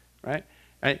 Right?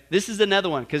 Right? This is another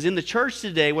one because in the church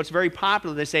today, what's very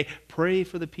popular, they say, pray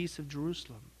for the peace of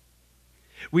Jerusalem.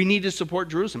 We need to support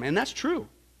Jerusalem. And that's true.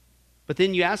 But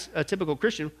then you ask a typical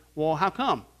Christian, well, how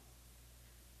come?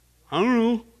 I don't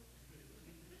know.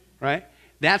 Right?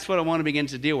 That's what I want to begin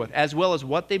to deal with, as well as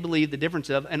what they believe, the difference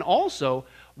of, and also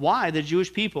why the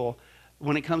Jewish people,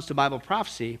 when it comes to Bible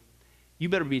prophecy, you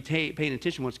better be paying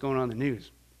attention to what's going on in the news.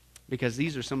 Because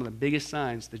these are some of the biggest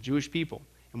signs, the Jewish people,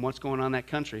 and what's going on in that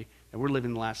country, that we're living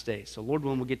in the last days. So Lord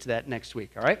willing, we'll get to that next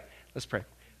week. All right? Let's pray.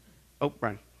 Oh,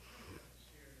 Brian.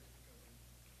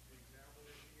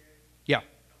 Yeah.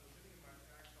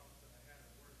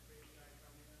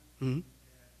 Mm-hmm.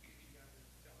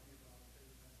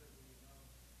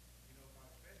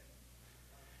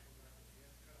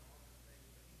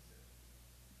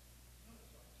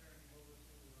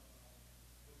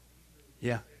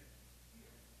 Yeah.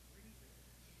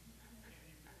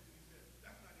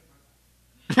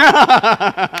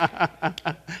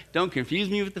 Don't confuse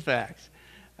me with the facts.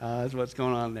 That's what's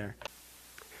going on there.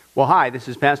 Well, hi, this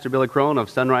is Pastor Billy Crone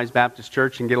of Sunrise Baptist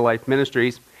Church and Get a Life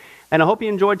Ministries, and I hope you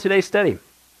enjoyed today's study.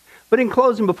 But in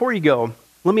closing, before you go,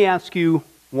 let me ask you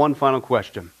one final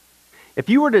question. If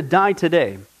you were to die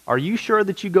today, are you sure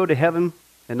that you go to heaven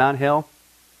and not hell?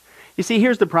 You see,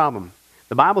 here's the problem.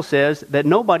 The Bible says that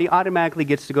nobody automatically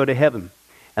gets to go to heaven,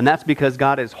 and that's because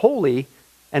God is holy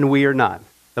and we are not.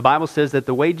 The Bible says that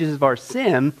the wages of our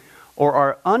sin or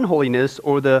our unholiness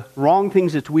or the wrong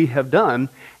things that we have done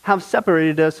have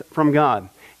separated us from God.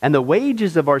 And the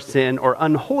wages of our sin or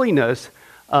unholiness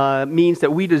means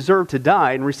that we deserve to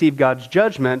die and receive God's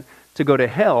judgment to go to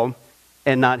hell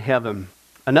and not heaven.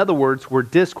 In other words, we're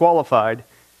disqualified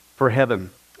for heaven.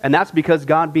 And that's because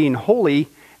God being holy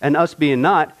and us being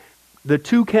not, the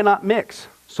two cannot mix.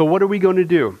 So what are we going to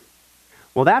do?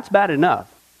 Well, that's bad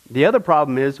enough. The other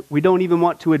problem is we don't even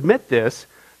want to admit this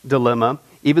dilemma,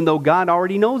 even though God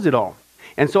already knows it all.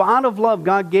 And so out of love,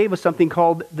 God gave us something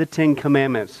called the 10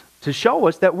 Commandments to show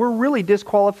us that we're really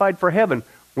disqualified for heaven.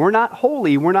 We're not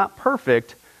holy. We're not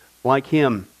perfect like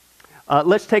Him.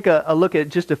 Let's take a look at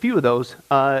just a few of those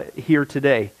here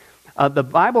today. The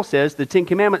Bible says, the 10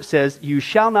 Commandments says, you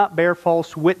shall not bear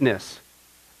false witness.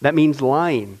 That means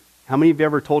lying. How many of you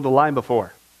ever told a lie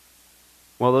before?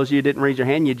 Well, those of you who didn't raise your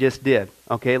hand, you just did.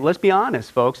 Okay, let's be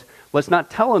honest, folks. Let's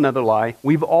not tell another lie.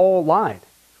 We've all lied.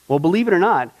 Well, believe it or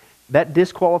not, that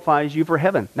disqualifies you for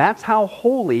heaven. That's how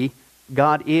holy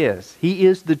God is. He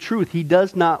is the truth. He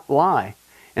does not lie.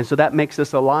 And so that makes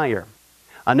us a liar.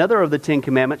 Another of the 10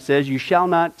 Commandments says you shall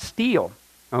not steal.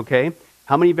 Okay?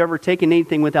 How many have ever taken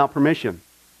anything without permission?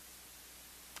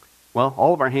 Well,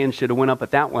 all of our hands should have went up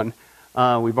at that one.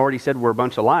 We've already said we're a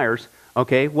bunch of liars.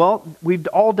 Okay, well, we've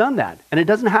all done that. And it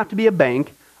doesn't have to be a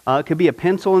bank. It could be a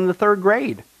pencil in the 3rd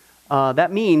grade.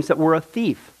 That means that we're a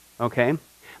thief. Okay?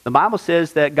 The Bible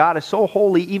says that God is so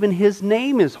holy, even his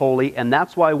name is holy. And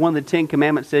that's why one of the 10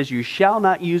 Commandments says you shall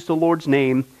not use the Lord's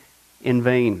name in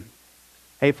vain.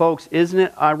 Hey, folks, isn't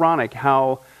it ironic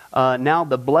how now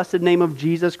the blessed name of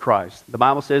Jesus Christ, the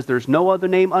Bible says there's no other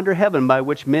name under heaven by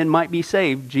which men might be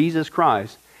saved, Jesus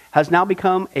Christ, has now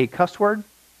become a cuss word?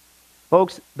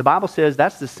 Folks, the Bible says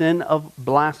that's the sin of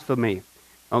blasphemy.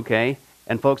 Okay?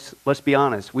 And folks, let's be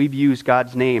honest. We've used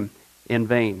God's name in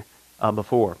vain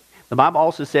before. The Bible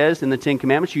also says in the 10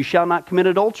 Commandments, you shall not commit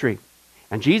adultery.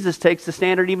 And Jesus takes the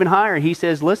standard even higher. He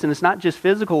says, listen, it's not just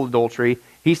physical adultery.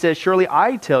 He says, surely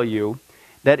I tell you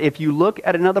that if you look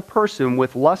at another person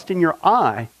with lust in your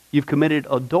eye, you've committed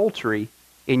adultery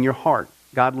in your heart.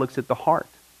 God looks at the heart.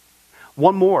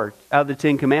 One more out of the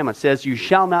 10 Commandments says, you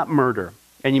shall not murder.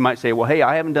 And you might say, well, hey,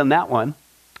 I haven't done that one.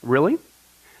 Really?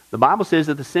 The Bible says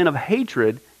that the sin of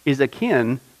hatred is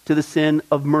akin to the sin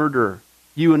of murder.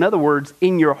 You, in other words,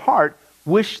 in your heart,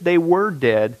 wish they were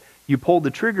dead. You pulled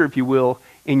the trigger, if you will,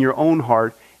 in your own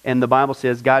heart. And the Bible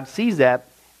says God sees that,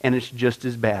 and it's just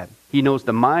as bad. He knows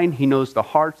the mind, he knows the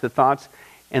hearts, the thoughts,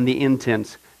 and the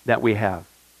intents that we have.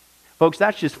 Folks,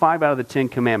 that's just 5 out of the 10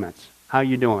 Commandments. How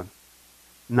you doing?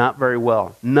 Not very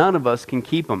well. None of us can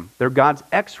keep them. They're God's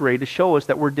x-ray to show us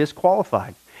that we're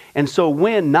disqualified. And so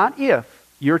when, not if,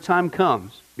 your time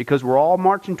comes, because we're all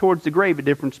marching towards the grave at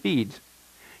different speeds,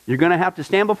 you're going to have to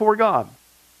stand before God.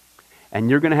 And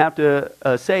you're going to have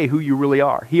to say who you really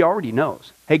are. He already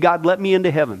knows. Hey, God, let me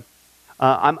into heaven.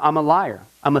 I'm a liar.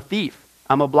 I'm a thief.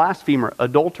 I'm a blasphemer,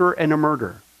 adulterer, and a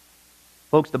murderer.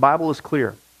 Folks, the Bible is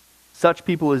clear. Such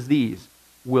people as these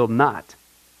will not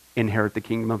inherit the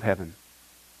kingdom of heaven.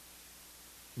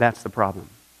 That's the problem.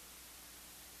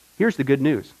 Here's the good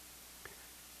news.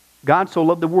 God so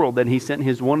loved the world that he sent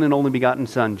his one and only begotten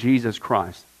Son, Jesus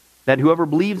Christ, that whoever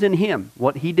believes in him,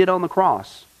 what he did on the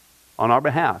cross on our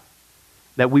behalf,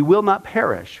 that we will not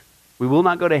perish, we will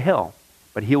not go to hell,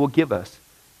 but he will give us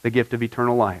the gift of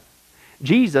eternal life.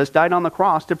 Jesus died on the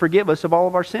cross to forgive us of all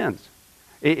of our sins.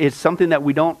 It's something that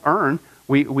we don't earn.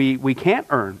 We can't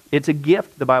earn. It's a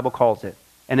gift, the Bible calls it.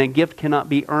 And a gift cannot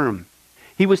be earned.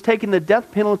 He was taking the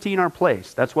death penalty in our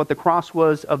place. That's what the cross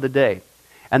was of the day.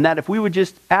 And that if we would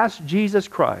just ask Jesus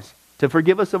Christ to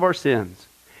forgive us of our sins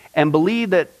and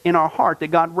believe that in our heart that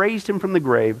God raised him from the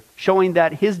grave, showing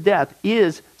that his death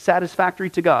is satisfactory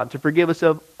to God to forgive us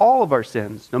of all of our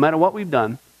sins, no matter what we've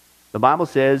done, the Bible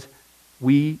says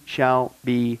we shall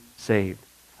be saved.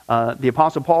 The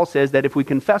Apostle Paul says that if we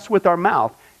confess with our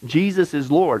mouth Jesus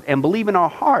is Lord and believe in our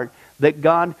heart that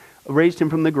God raised him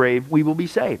from the grave, we will be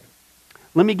saved.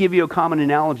 Let me give you a common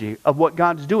analogy of what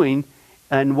God's doing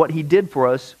and what he did for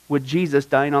us with Jesus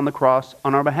dying on the cross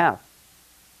on our behalf.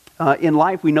 In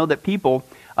life, we know that people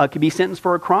can be sentenced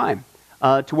for a crime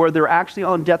to where they're actually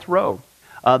on death row.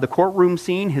 The courtroom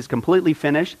scene has completely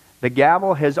finished. The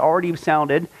gavel has already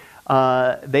sounded.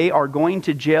 They are going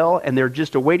to jail, and they're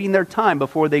just awaiting their time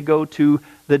before they go to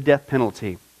the death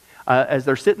penalty. As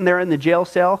they're sitting there in the jail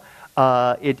cell,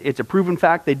 it's a proven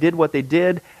fact they did what they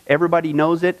did. Everybody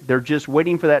knows it. They're just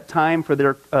waiting for that time for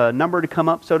their number to come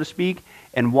up, so to speak,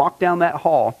 and walk down that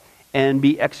hall and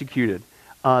be executed.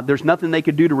 There's nothing they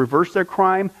could do to reverse their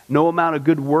crime. No amount of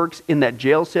good works in that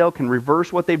jail cell can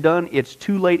reverse what they've done. It's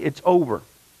too late. It's over.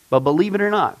 But believe it or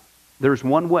not, there's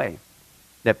one way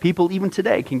that people even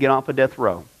today can get off of death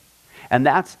row. And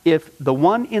that's if the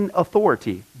one in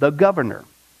authority, the governor,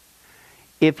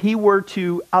 if he were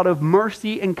to, out of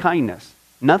mercy and kindness,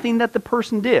 nothing that the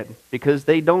person did, because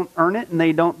they don't earn it and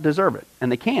they don't deserve it,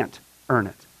 and they can't earn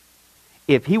it,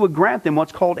 if he would grant them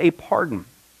what's called a pardon,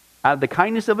 out of the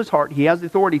kindness of his heart, he has the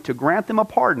authority to grant them a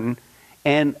pardon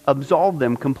and absolve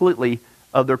them completely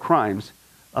of their crimes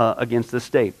against the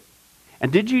state.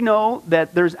 And did you know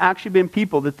that there's actually been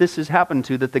people that this has happened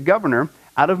to, that the governor,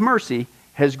 out of mercy,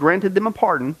 has granted them a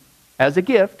pardon as a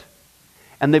gift,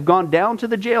 and they've gone down to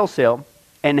the jail cell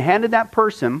and handed that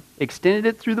person, extended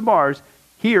it through the bars,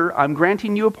 here, I'm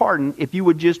granting you a pardon. If you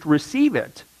would just receive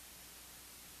it,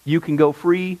 you can go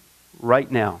free right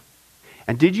now.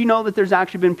 And did you know that there's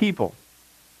actually been people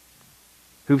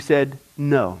who've said,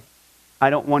 no,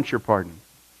 I don't want your pardon.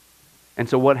 And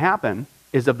so what happened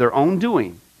is of their own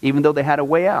doing, even though they had a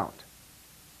way out,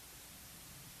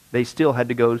 they still had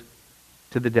to go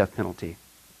to the death penalty.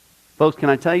 Folks, can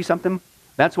I tell you something?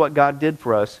 That's what God did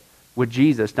for us with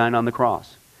Jesus dying on the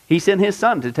cross. He sent his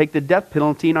son to take the death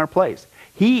penalty in our place.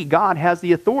 God has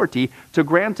the authority to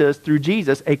grant us through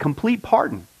Jesus a complete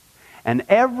pardon. And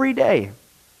every day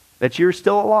that you're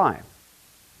still alive,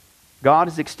 God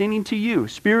is extending to you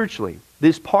spiritually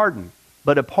this pardon.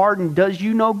 But a pardon does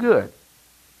you no good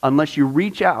unless you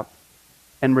reach out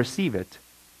and receive it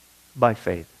by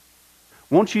faith.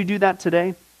 Won't you do that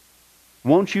today?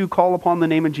 Won't you call upon the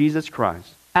name of Jesus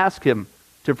Christ? Ask him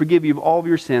to forgive you of all of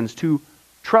your sins, to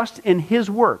trust in his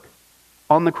work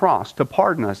on the cross to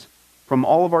pardon us from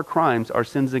all of our crimes, our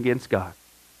sins against God.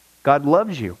 God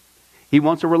loves you. He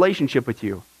wants a relationship with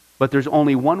you. But there's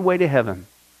only one way to heaven.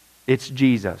 It's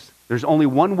Jesus. There's only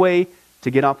one way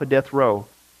to get off a death row.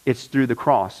 It's through the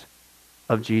cross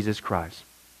of Jesus Christ.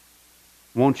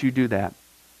 Won't you do that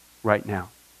right now?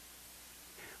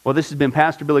 Well, this has been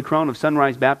Pastor Billy Crone of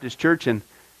Sunrise Baptist Church and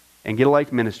Get a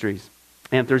Life Ministries.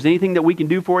 And if there's anything that we can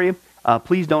do for you,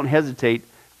 please don't hesitate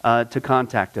to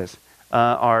contact us.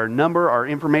 Our number, our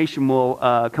information will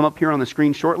come up here on the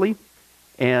screen shortly.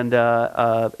 And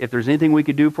if there's anything we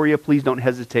could do for you, please don't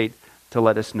hesitate to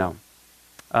let us know.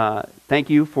 Thank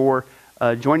you for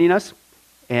joining us.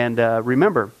 And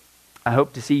remember, I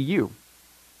hope to see you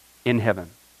in heaven.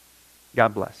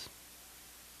 God bless.